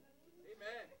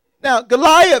 Now,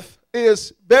 Goliath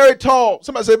is very tall.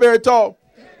 Somebody say very tall.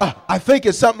 I think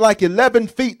it's something like 11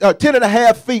 feet, 10 and a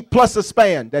half feet plus a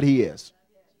span that he is.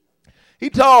 He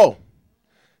tall.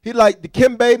 He like the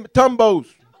Kimbe Mutombo's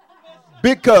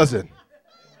big cousin.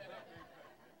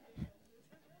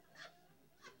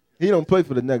 He don't play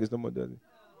for the Nuggets no more, does he?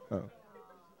 Oh.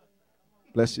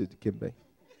 Bless you, Kimbe.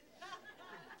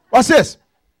 Watch this.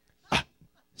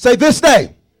 Say this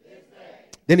day.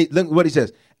 Then look what he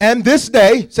says. And this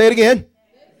day, say it again.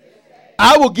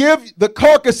 I will give the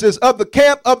carcasses of the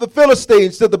camp of the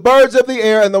Philistines to the birds of the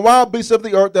air and the wild beasts of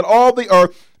the earth, that all the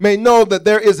earth may know that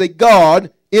there is a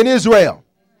God in Israel.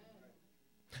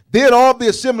 Then all the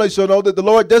assembly shall know that the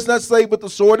Lord does not save with the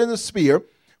sword and the spear,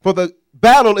 for the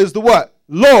battle is the what?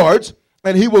 Lord's,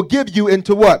 and he will give you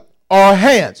into what? Our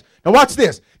hands. Now watch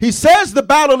this. He says the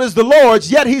battle is the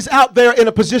Lord's, yet he's out there in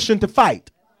a position to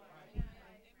fight.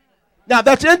 Now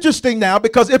that's interesting now,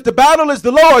 because if the battle is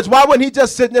the Lord's, why wasn't he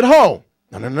just sitting at home?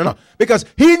 No. Because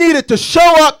he needed to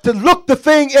show up to look the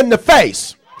thing in the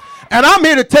face. And I'm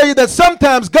here to tell you that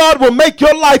sometimes God will make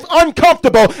your life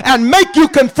uncomfortable and make you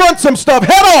confront some stuff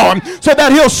head on so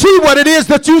that he'll see what it is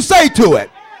that you say to it.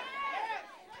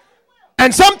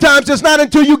 And sometimes it's not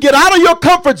until you get out of your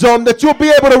comfort zone that you'll be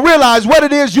able to realize what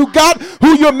it is you got,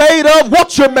 who you're made of,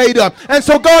 what you're made of. And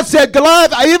so God said,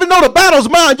 Goliath, even though the battle's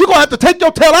mine, you're going to have to take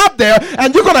your tail out there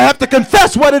and you're going to have to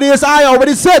confess what it is I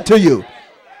already said to you.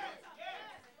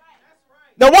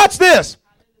 Now watch this.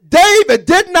 David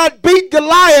did not beat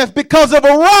Goliath because of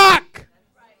a rock.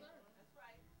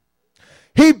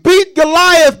 He beat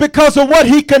Goliath because of what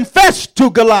he confessed to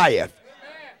Goliath.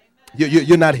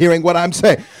 You're not hearing what I'm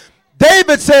saying.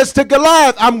 David says to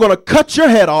Goliath, I'm going to cut your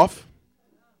head off.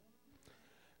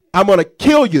 I'm going to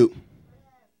kill you.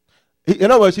 In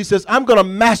other words, he says, I'm going to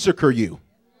massacre you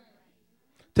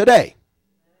today.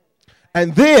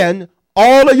 And then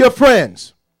all of your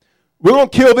friends, we're going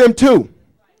to kill them too.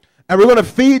 And we're going to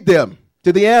feed them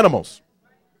to the animals.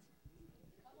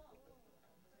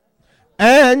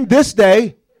 And this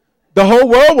day, the whole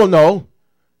world will know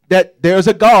that there's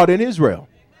a God in Israel.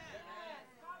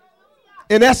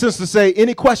 In essence, to say,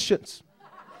 any questions?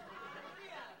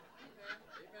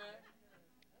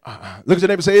 Look at your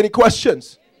neighbor and say, any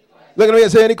questions? Look at me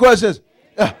and say, any questions?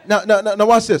 Now,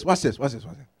 watch this. Watch this.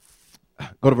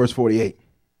 Go to verse 48.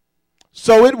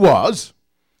 So it was,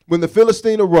 when the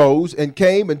Philistine arose and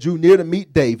came and drew near to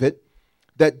meet David,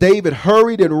 that David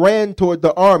hurried and ran toward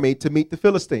the army to meet the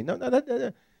Philistine.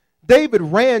 No. David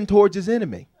ran towards his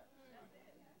enemy.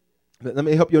 Let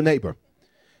me help your neighbor.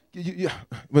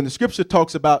 When the scripture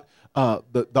talks about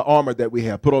the armor that we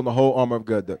have, put on the whole armor of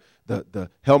God, the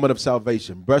helmet of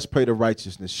salvation, breastplate of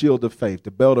righteousness, shield of faith,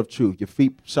 the belt of truth, your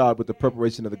feet shod with the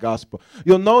preparation of the gospel.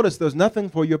 You'll notice there's nothing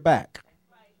for your back.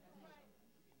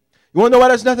 You want to know why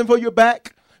there's nothing for your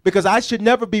back? Because I should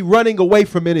never be running away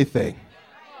from anything.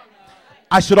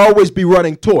 I should always be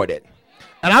running toward it.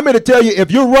 And I'm going to tell you,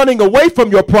 if you're running away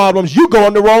from your problems, you're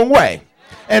going the wrong way.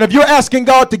 And if you're asking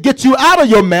God to get you out of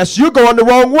your mess, you're going the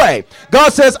wrong way.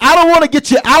 God says, I don't want to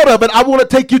get you out of it. I want to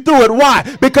take you through it. Why?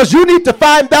 Because you need to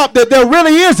find out that there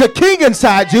really is a king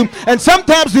inside you. And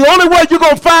sometimes the only way you're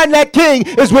going to find that king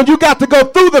is when you got to go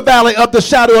through the valley of the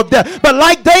shadow of death. But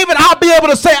like David, I'll be able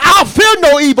to say, I'll fear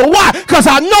no evil. Why? Because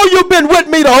I know you've been with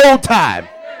me the whole time.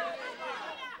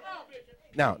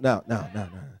 Now.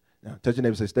 Touch your neighbor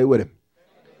and say, stay with him.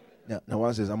 Now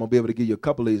watch this. I'm going to be able to give you a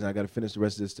couple of these, and I got to finish the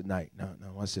rest of this tonight. Now,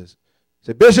 watch this.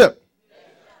 Say, Bishop,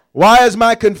 why is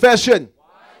my confession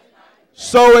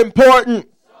so important?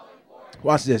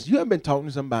 Watch this. You haven't been talking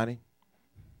to somebody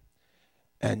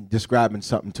and describing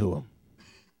something to them,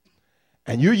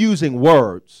 and you're using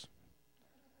words,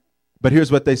 but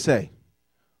here's what they say.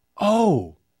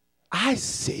 Oh, I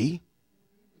see.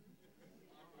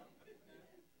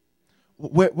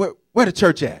 Where the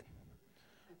church at?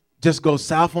 Just go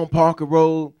south on Parker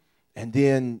Road and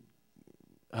then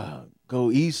go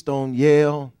east on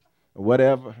Yale or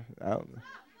whatever. I don't know.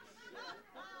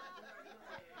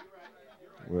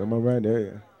 Where am I right there?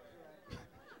 Yeah.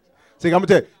 See, I'm going to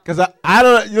tell you, because I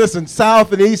don't, listen,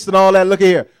 south and east and all that, look at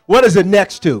here. What is it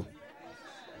next to?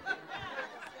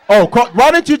 Oh, why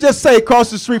didn't you just say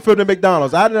across the street from the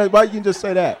McDonald's? I don't know, why you can just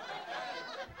say that?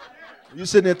 You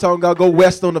sitting there talking about go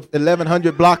west on the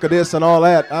 1100 block of this and all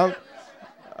that.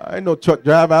 I ain't no truck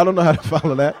driver. I don't know how to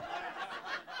follow that.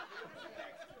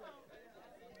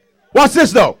 Watch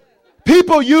this, though.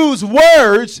 People use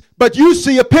words, but you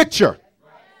see a picture.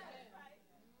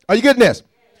 Are you getting this?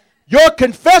 Your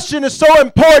confession is so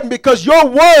important because your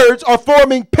words are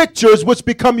forming pictures which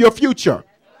become your future.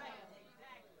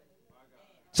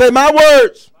 Say, my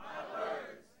words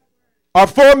are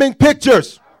forming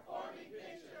pictures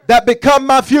that become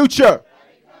my future.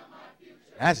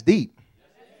 That's deep.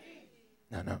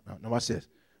 No. Watch this.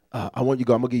 I want you to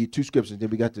go. I'm gonna give you two scriptures. Then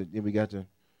we got to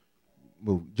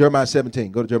move. Jeremiah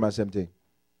 17. Go to Jeremiah 17.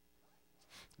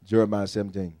 Jeremiah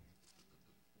 17.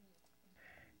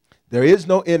 There is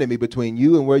no enemy between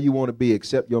you and where you want to be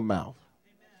except your mouth.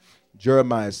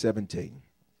 Jeremiah 17.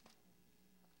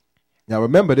 Now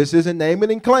remember, this isn't name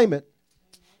it and claim it.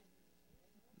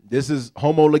 This is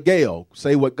homologeo.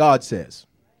 Say what God says.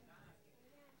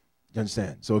 You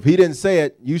understand? So if he didn't say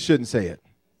it, you shouldn't say it.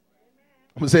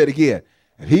 I'm going to say it again.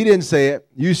 If he didn't say it,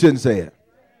 you shouldn't say it.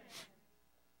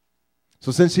 So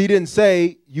since he didn't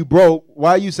say you broke,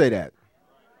 why you say that?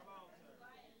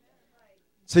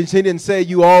 Since he didn't say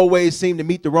you always seem to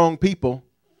meet the wrong people,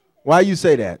 why you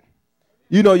say that?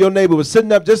 You know your neighbor was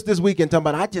sitting up just this weekend talking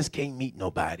about, I just can't meet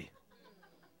nobody.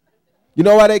 You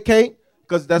know why they can't?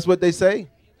 Because that's what they say.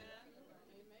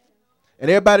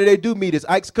 And everybody they do meet is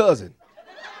Ike's cousin.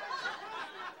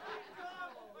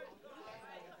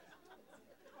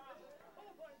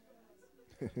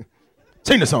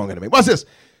 Sing the song in me. What's this?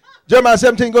 Jeremiah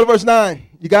 17, go to verse 9.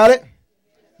 You got it?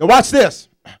 Now watch this.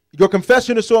 Your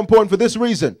confession is so important for this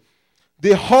reason.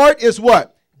 The heart is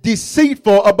what?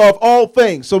 Deceitful above all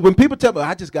things. So when people tell me,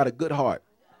 I just got a good heart,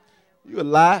 you a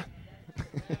lie.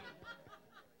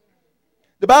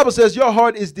 The Bible says your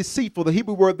heart is deceitful. The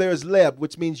Hebrew word there is leb,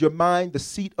 which means your mind, the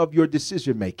seat of your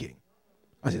decision making.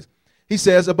 He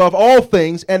says above all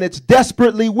things, and it's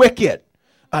desperately wicked.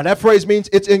 That phrase means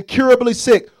it's incurably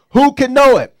sick. Who can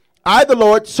know it? I, the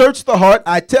Lord, search the heart.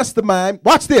 I test the mind.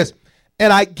 Watch this.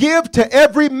 And I give to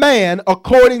every man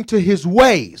according to his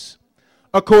ways,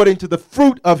 according to the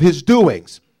fruit of his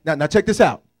doings. Now check this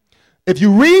out. If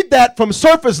you read that from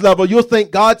surface level, you'll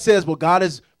think God says, well, God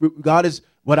is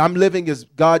what I'm living is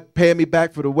God paying me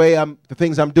back for the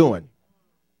things I'm doing.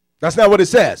 That's not what it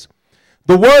says.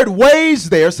 The word ways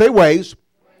there, say ways.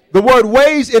 The word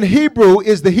ways in Hebrew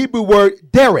is the Hebrew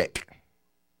word derek,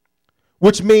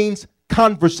 which means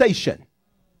conversation.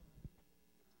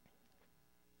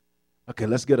 Okay,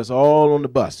 let's get us all on the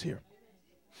bus here.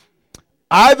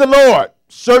 I, the Lord,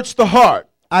 search the heart.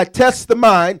 I test the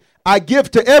mind. I give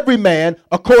to every man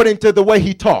according to the way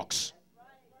he talks,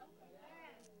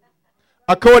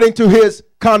 according to his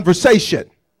conversation.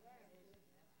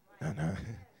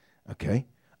 Okay.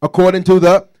 According to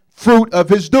the fruit of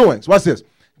his doings. Watch this.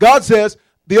 God says,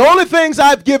 the only things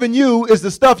I've given you is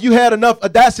the stuff you had enough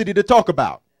audacity to talk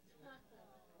about.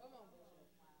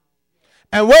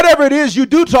 And whatever it is you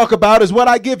do talk about is what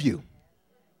I give you.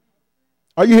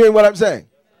 Are you hearing what I'm saying?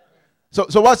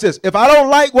 So watch this. If I don't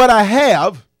like what I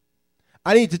have,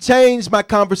 I need to change my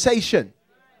conversation.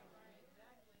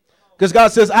 Because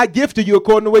God says, I give to you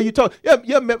according to the way you talk.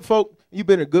 You ever met folk, you've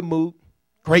been in a good mood,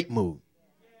 great mood.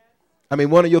 I mean,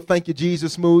 one of your thank you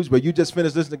Jesus moods where you just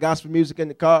finished listening to gospel music in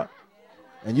the car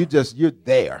and you're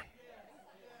there.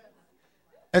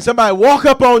 And somebody walk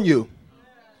up on you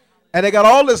and they got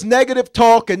all this negative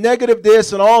talk and negative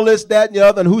this and all this, that, and the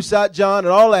other, and who shot John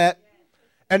and all that.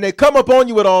 And they come up on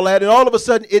you with all that, and all of a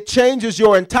sudden it changes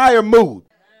your entire mood.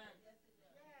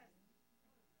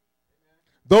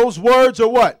 Those words are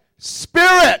what?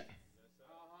 Spirit.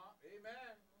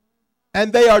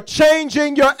 And they are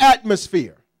changing your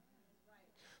atmosphere.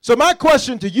 So my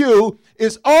question to you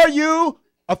is, are you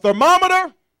a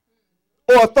thermometer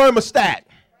or a thermostat?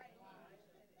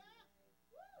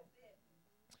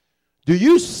 Do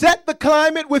you set the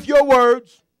climate with your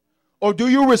words, or do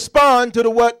you respond to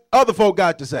what other folk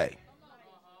got to say?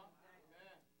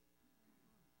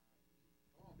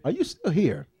 Are you still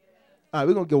here? All right,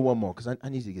 we're going to go one more because I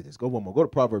need to get this. Go one more. Go to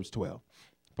Proverbs 12.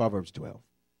 Proverbs 12.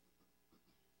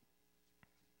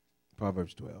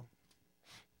 Proverbs 12.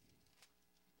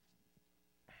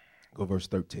 Go verse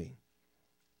 13.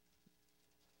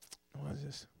 What is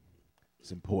this?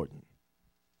 It's important.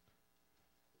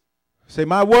 Say,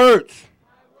 my words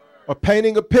are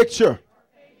painting a picture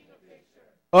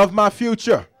of my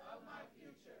future.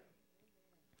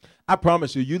 I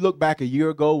promise you, you look back a year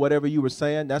ago, whatever you were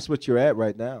saying, that's what you're at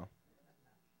right now.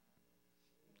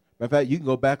 Matter of fact, you can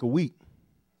go back a week.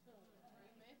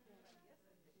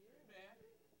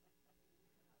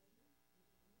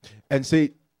 And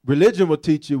see, religion will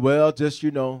teach you, well, just,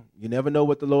 you never know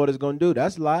what the Lord is going to do.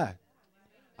 That's a lie.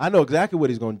 I know exactly what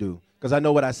he's going to do because I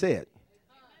know what I said.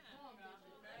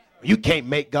 You can't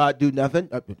make God do nothing.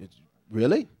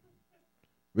 Really?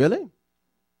 Really?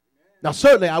 Now,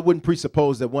 certainly I wouldn't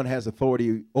presuppose that one has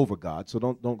authority over God, so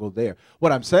don't go there.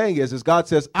 What I'm saying is God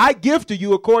says, I give to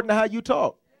you according to how you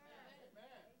talk.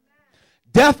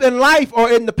 Death and life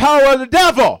are in the power of the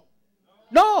devil.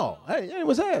 No, hey,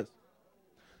 what's that?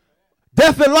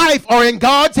 Death and life are in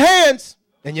God's hands,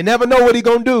 and you never know what he's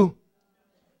going to do.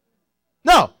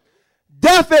 No,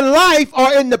 death and life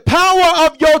are in the power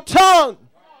of your tongue.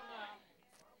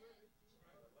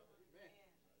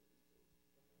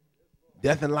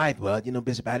 Death and life, well,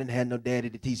 Bishop, I didn't have no daddy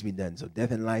to teach me nothing, so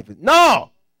death and life is, no!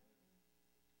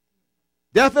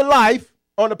 Death and life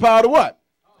on the power of what?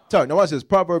 Tongue. Now watch this,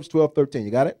 Proverbs 12:13, you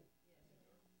got it?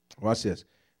 Watch this.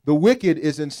 The wicked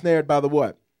is ensnared by the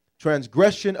what?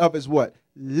 Transgression of his what?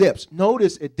 Lips.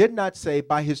 Notice it did not say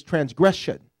by his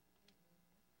transgression.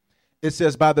 It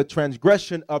says by the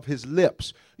transgression of his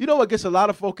lips. You know what gets a lot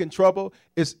of folk in trouble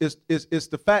is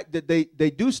the fact that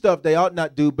they do stuff they ought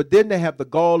not do, but then they have the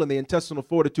gall and the intestinal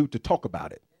fortitude to talk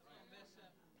about it.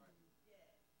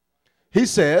 He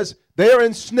says they are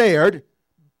ensnared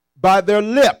by their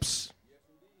lips.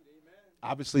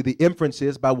 Obviously, the inference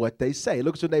is by what they say.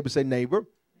 Look at your neighbor, say, neighbor,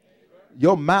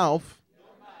 your mouth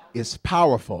is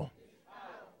powerful.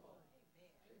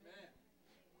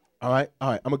 All right.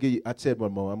 I'm going to give you, I said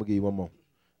one more. I'm going to give you one more.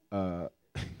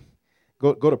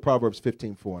 Go to Proverbs 15:4,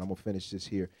 and I'm going to finish this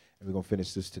here, and we're going to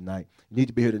finish this tonight. You need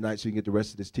to be here tonight so you can get the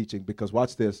rest of this teaching, because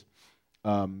watch this.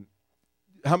 How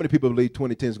many people believe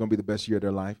 2010 is going to be the best year of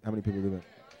their life? How many people believe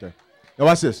that? Okay. Now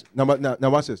watch this. Now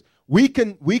watch this. We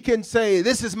can say,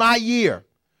 this is my year,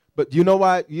 but you know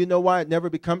why? You know why it never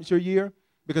becomes your year?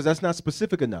 Because that's not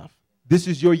specific enough. This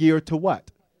is your year to what?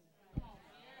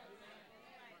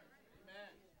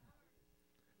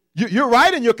 You're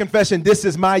right in your confession, this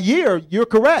is my year. You're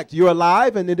correct. You're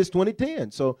alive, and it is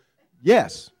 2010. So,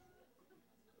 yes.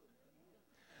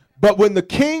 But when the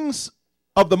kings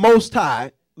of the Most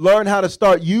High learn how to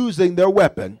start using their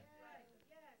weapon,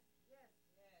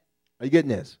 are you getting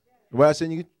this? What I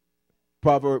send you?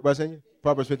 Proverbs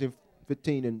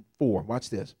 15:4. Watch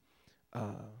this.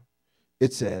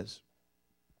 It says,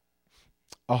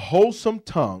 a wholesome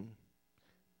tongue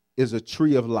is a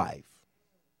tree of life.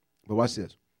 But watch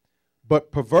this.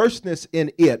 But perverseness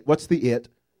in it, what's the it?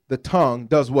 The tongue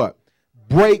does what?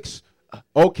 Breaks.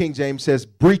 Old King James says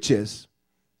breaches.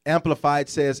 Amplified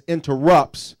says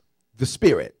interrupts the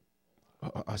spirit.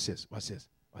 Watch this.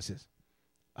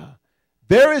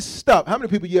 There is stuff. How many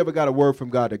people you ever got a word from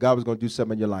God that God was going to do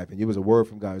something in your life, and it was a word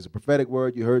from God? It was a prophetic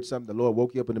word. You heard something. The Lord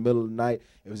woke you up in the middle of the night.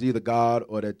 It was either God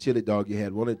or that chili dog you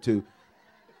had, one or two.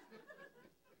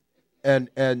 And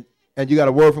you got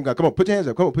a word from God. Come on, put your hands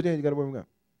up. Come on, put your hands. You got a word from God.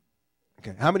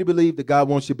 Okay. How many believe that God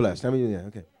wants you blessed? How many? Yeah,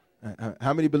 okay.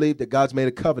 How many believe that God's made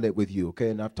a covenant with you?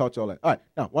 Okay, and I've taught you all that. All right.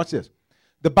 Now, watch this.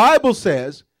 The Bible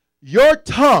says your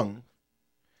tongue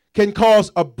can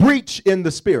cause a breach in the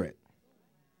spirit.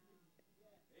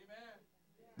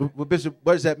 Amen. Well, Bishop,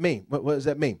 what does that mean? What does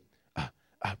that mean?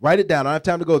 Write it down. I don't have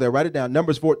time to go there. Write it down.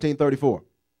 Numbers 14:34.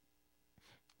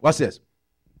 Watch this.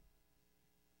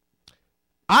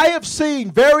 I have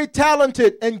seen very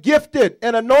talented and gifted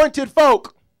and anointed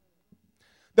folk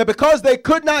that because they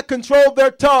could not control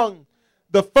their tongue,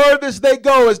 the furthest they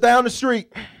go is down the street.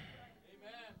 Amen.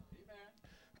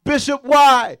 Bishop,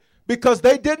 why? Because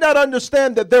they did not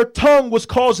understand that their tongue was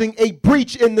causing a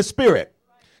breach in the spirit.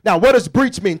 Now, what does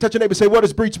breach mean? Touch your neighbor and say, what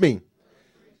does breach mean?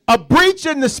 A breach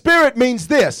in the spirit means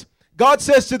this. God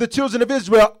says to the children of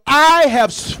Israel, I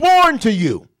have sworn to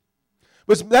you.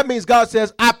 Which that means God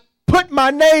says, I put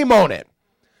my name on it.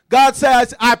 God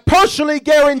says, I personally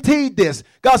guaranteed this.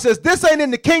 God says, this ain't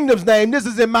in the kingdom's name. This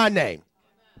is in my name.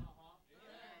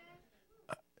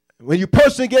 When you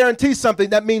personally guarantee something,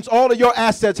 that means all of your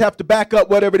assets have to back up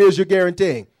whatever it is you're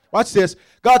guaranteeing. Watch this.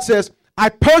 God says, I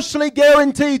personally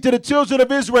guaranteed to the children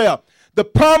of Israel the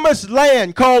promised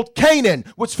land called Canaan,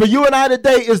 which for you and I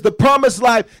today is the promised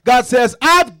life. God says,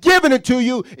 I've given it to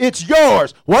you. It's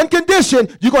yours. One condition,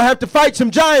 you're going to have to fight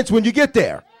some giants when you get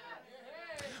there.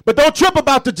 But don't trip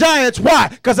about the giants. Why?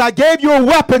 Because I gave you a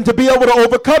weapon to be able to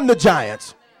overcome the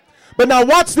giants. But now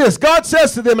watch this. God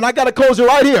says to them, and I got to close it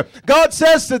right here. God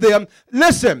says to them,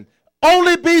 listen,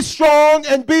 only be strong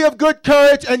and be of good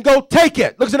courage and go take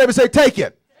it. Look at your neighbor and say, take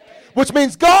it. Which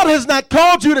means God has not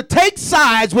called you to take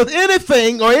sides with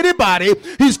anything or anybody.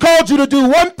 He's called you to do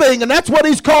one thing, and that's what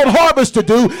he's called Harvest to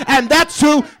do, and that's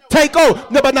to take over.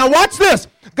 But now watch this.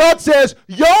 God says,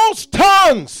 y'all's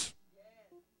tongues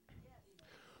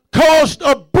caused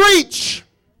a breach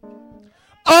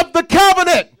of the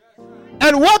covenant.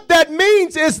 And what that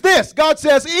means is this. God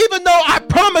says, even though I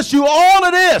promise you all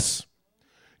of this,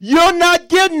 you're not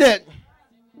getting it.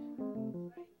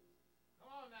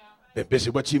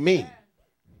 Bishop, what you mean?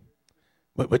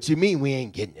 What you mean we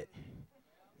ain't getting it?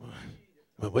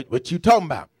 What you talking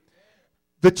about?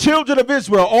 The children of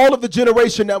Israel, all of the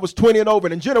generation that was 20 and over,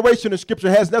 and generation in Scripture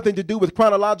has nothing to do with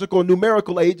chronological or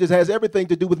numerical ages, has everything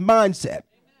to do with mindset.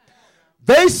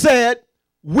 They said,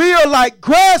 we are like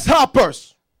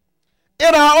grasshoppers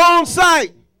in our own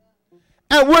sight,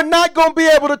 and we're not going to be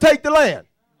able to take the land.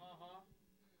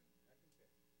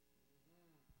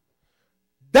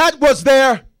 That was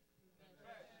their,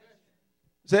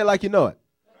 say it like you know it.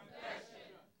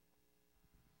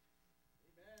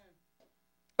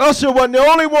 Usher wasn't the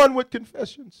only one with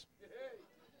confessions.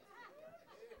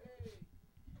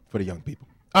 For the young people.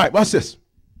 All right, watch this.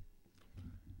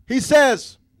 He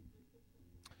says,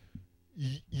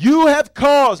 you have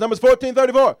caused, Numbers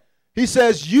 14:34. He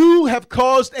says, you have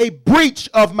caused a breach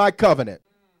of my covenant.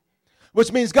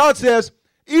 Which means God says,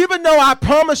 even though I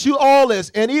promise you all this,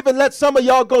 and even let some of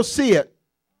y'all go see it,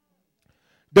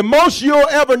 the most you'll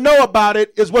ever know about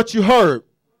it is what you heard.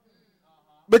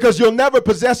 Because you'll never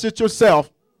possess it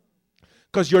yourself.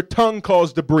 Because your tongue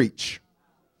caused the breach.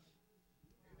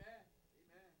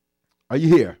 Are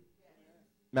you here?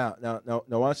 Now,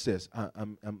 watch this.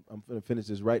 I'm going to finish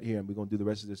this right here, and we're going to do the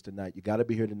rest of this tonight. You got to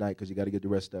be here tonight because you got to get the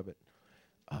rest of it.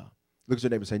 Look at your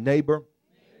neighbor and say, neighbor,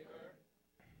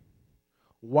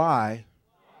 why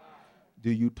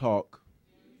do you talk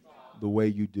the way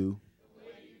you do?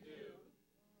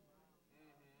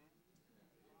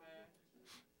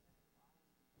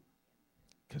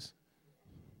 Because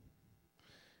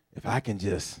if I can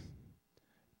just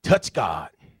touch God,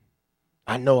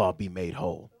 I know I'll be made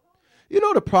whole. You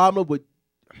know the problem with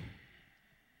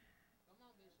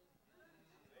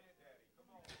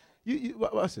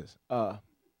what's this? You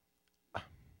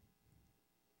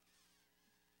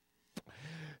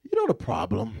know the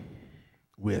problem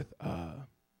with a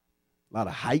lot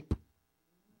of hype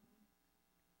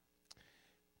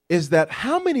is that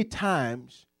how many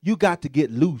times you got to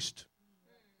get loosed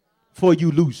before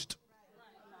you loosed?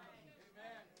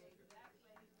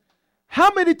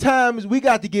 How many times we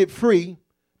got to get free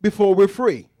before we're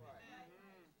free?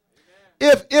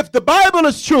 If the Bible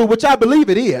is true, which I believe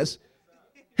it is,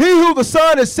 he who the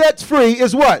Son has set free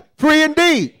is what? Free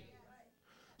indeed.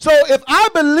 So if I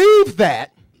believe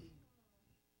that,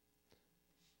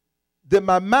 then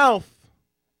my mouth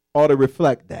ought to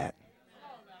reflect that.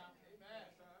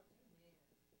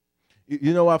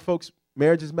 You know why folks'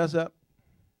 marriages mess up?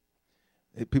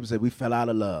 People say, we fell out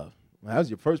of love. Well, that was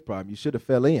your first problem. You should have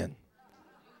fell in.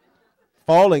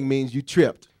 Falling means you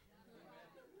tripped.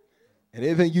 And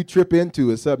anything you trip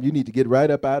into is something you need to get right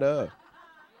up out of.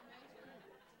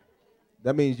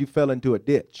 That means you fell into a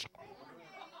ditch.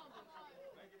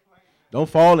 Don't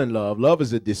fall in love. Love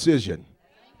is a decision.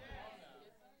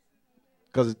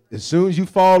 Because as soon as you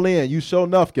fall in, you sure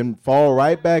enough can fall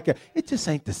right back. It just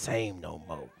ain't the same no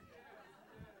more.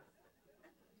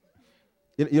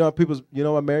 You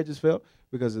know why marriages fail?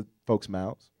 Because of folks'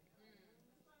 mouths.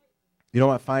 You know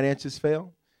why finances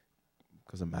fail?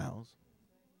 Because of mouths.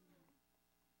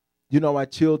 You know why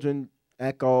children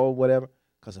act all whatever?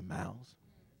 Because of mouths.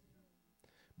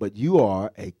 But you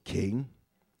are a king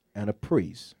and a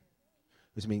priest.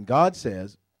 Which means God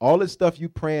says, all this stuff you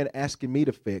praying, asking me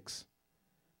to fix,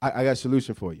 I got a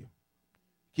solution for you.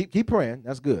 Keep praying.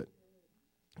 That's good.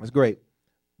 That's great.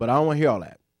 But I don't want to hear all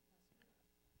that.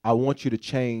 I want you to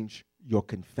change your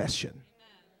confession.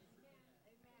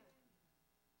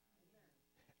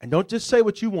 And don't just say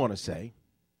what you want to say.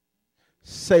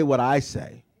 Say what I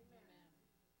say.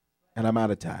 And I'm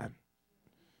out of time.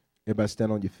 Everybody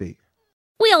stand on your feet.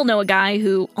 We all know a guy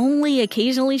who only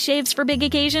occasionally shaves for big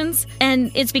occasions,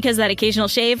 and it's because that occasional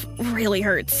shave really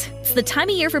hurts. It's the time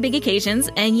of year for big occasions,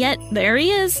 and yet there he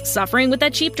is, suffering with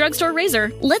that cheap drugstore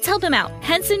razor. Let's help him out.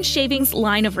 Henson Shaving's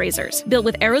line of razors, built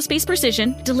with aerospace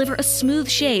precision, deliver a smooth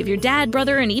shave your dad,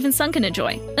 brother, and even son can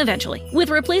enjoy, eventually. With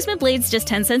replacement blades just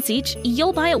 10 cents each,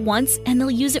 you'll buy it once, and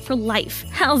they'll use it for life.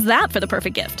 How's that for the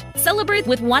perfect gift? Celebrate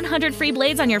with 100 free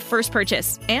blades on your first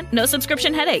purchase, and no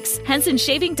subscription headaches.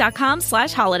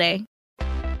 HensonShaving.com/holiday.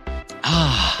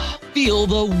 Ah, feel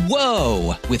the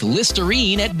whoa with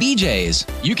Listerine at BJ's.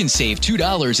 You can save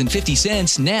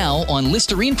 $2.50 now on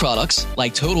Listerine products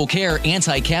like Total Care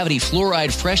Anti-Cavity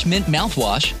Fluoride Fresh Mint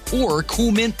Mouthwash or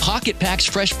Cool Mint Pocket Packs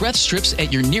Fresh Breath Strips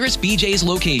at your nearest BJ's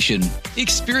location.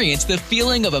 Experience the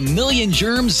feeling of a million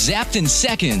germs zapped in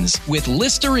seconds with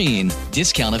Listerine.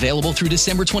 Discount available through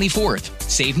December 24th.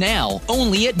 Save now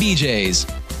only at BJ's.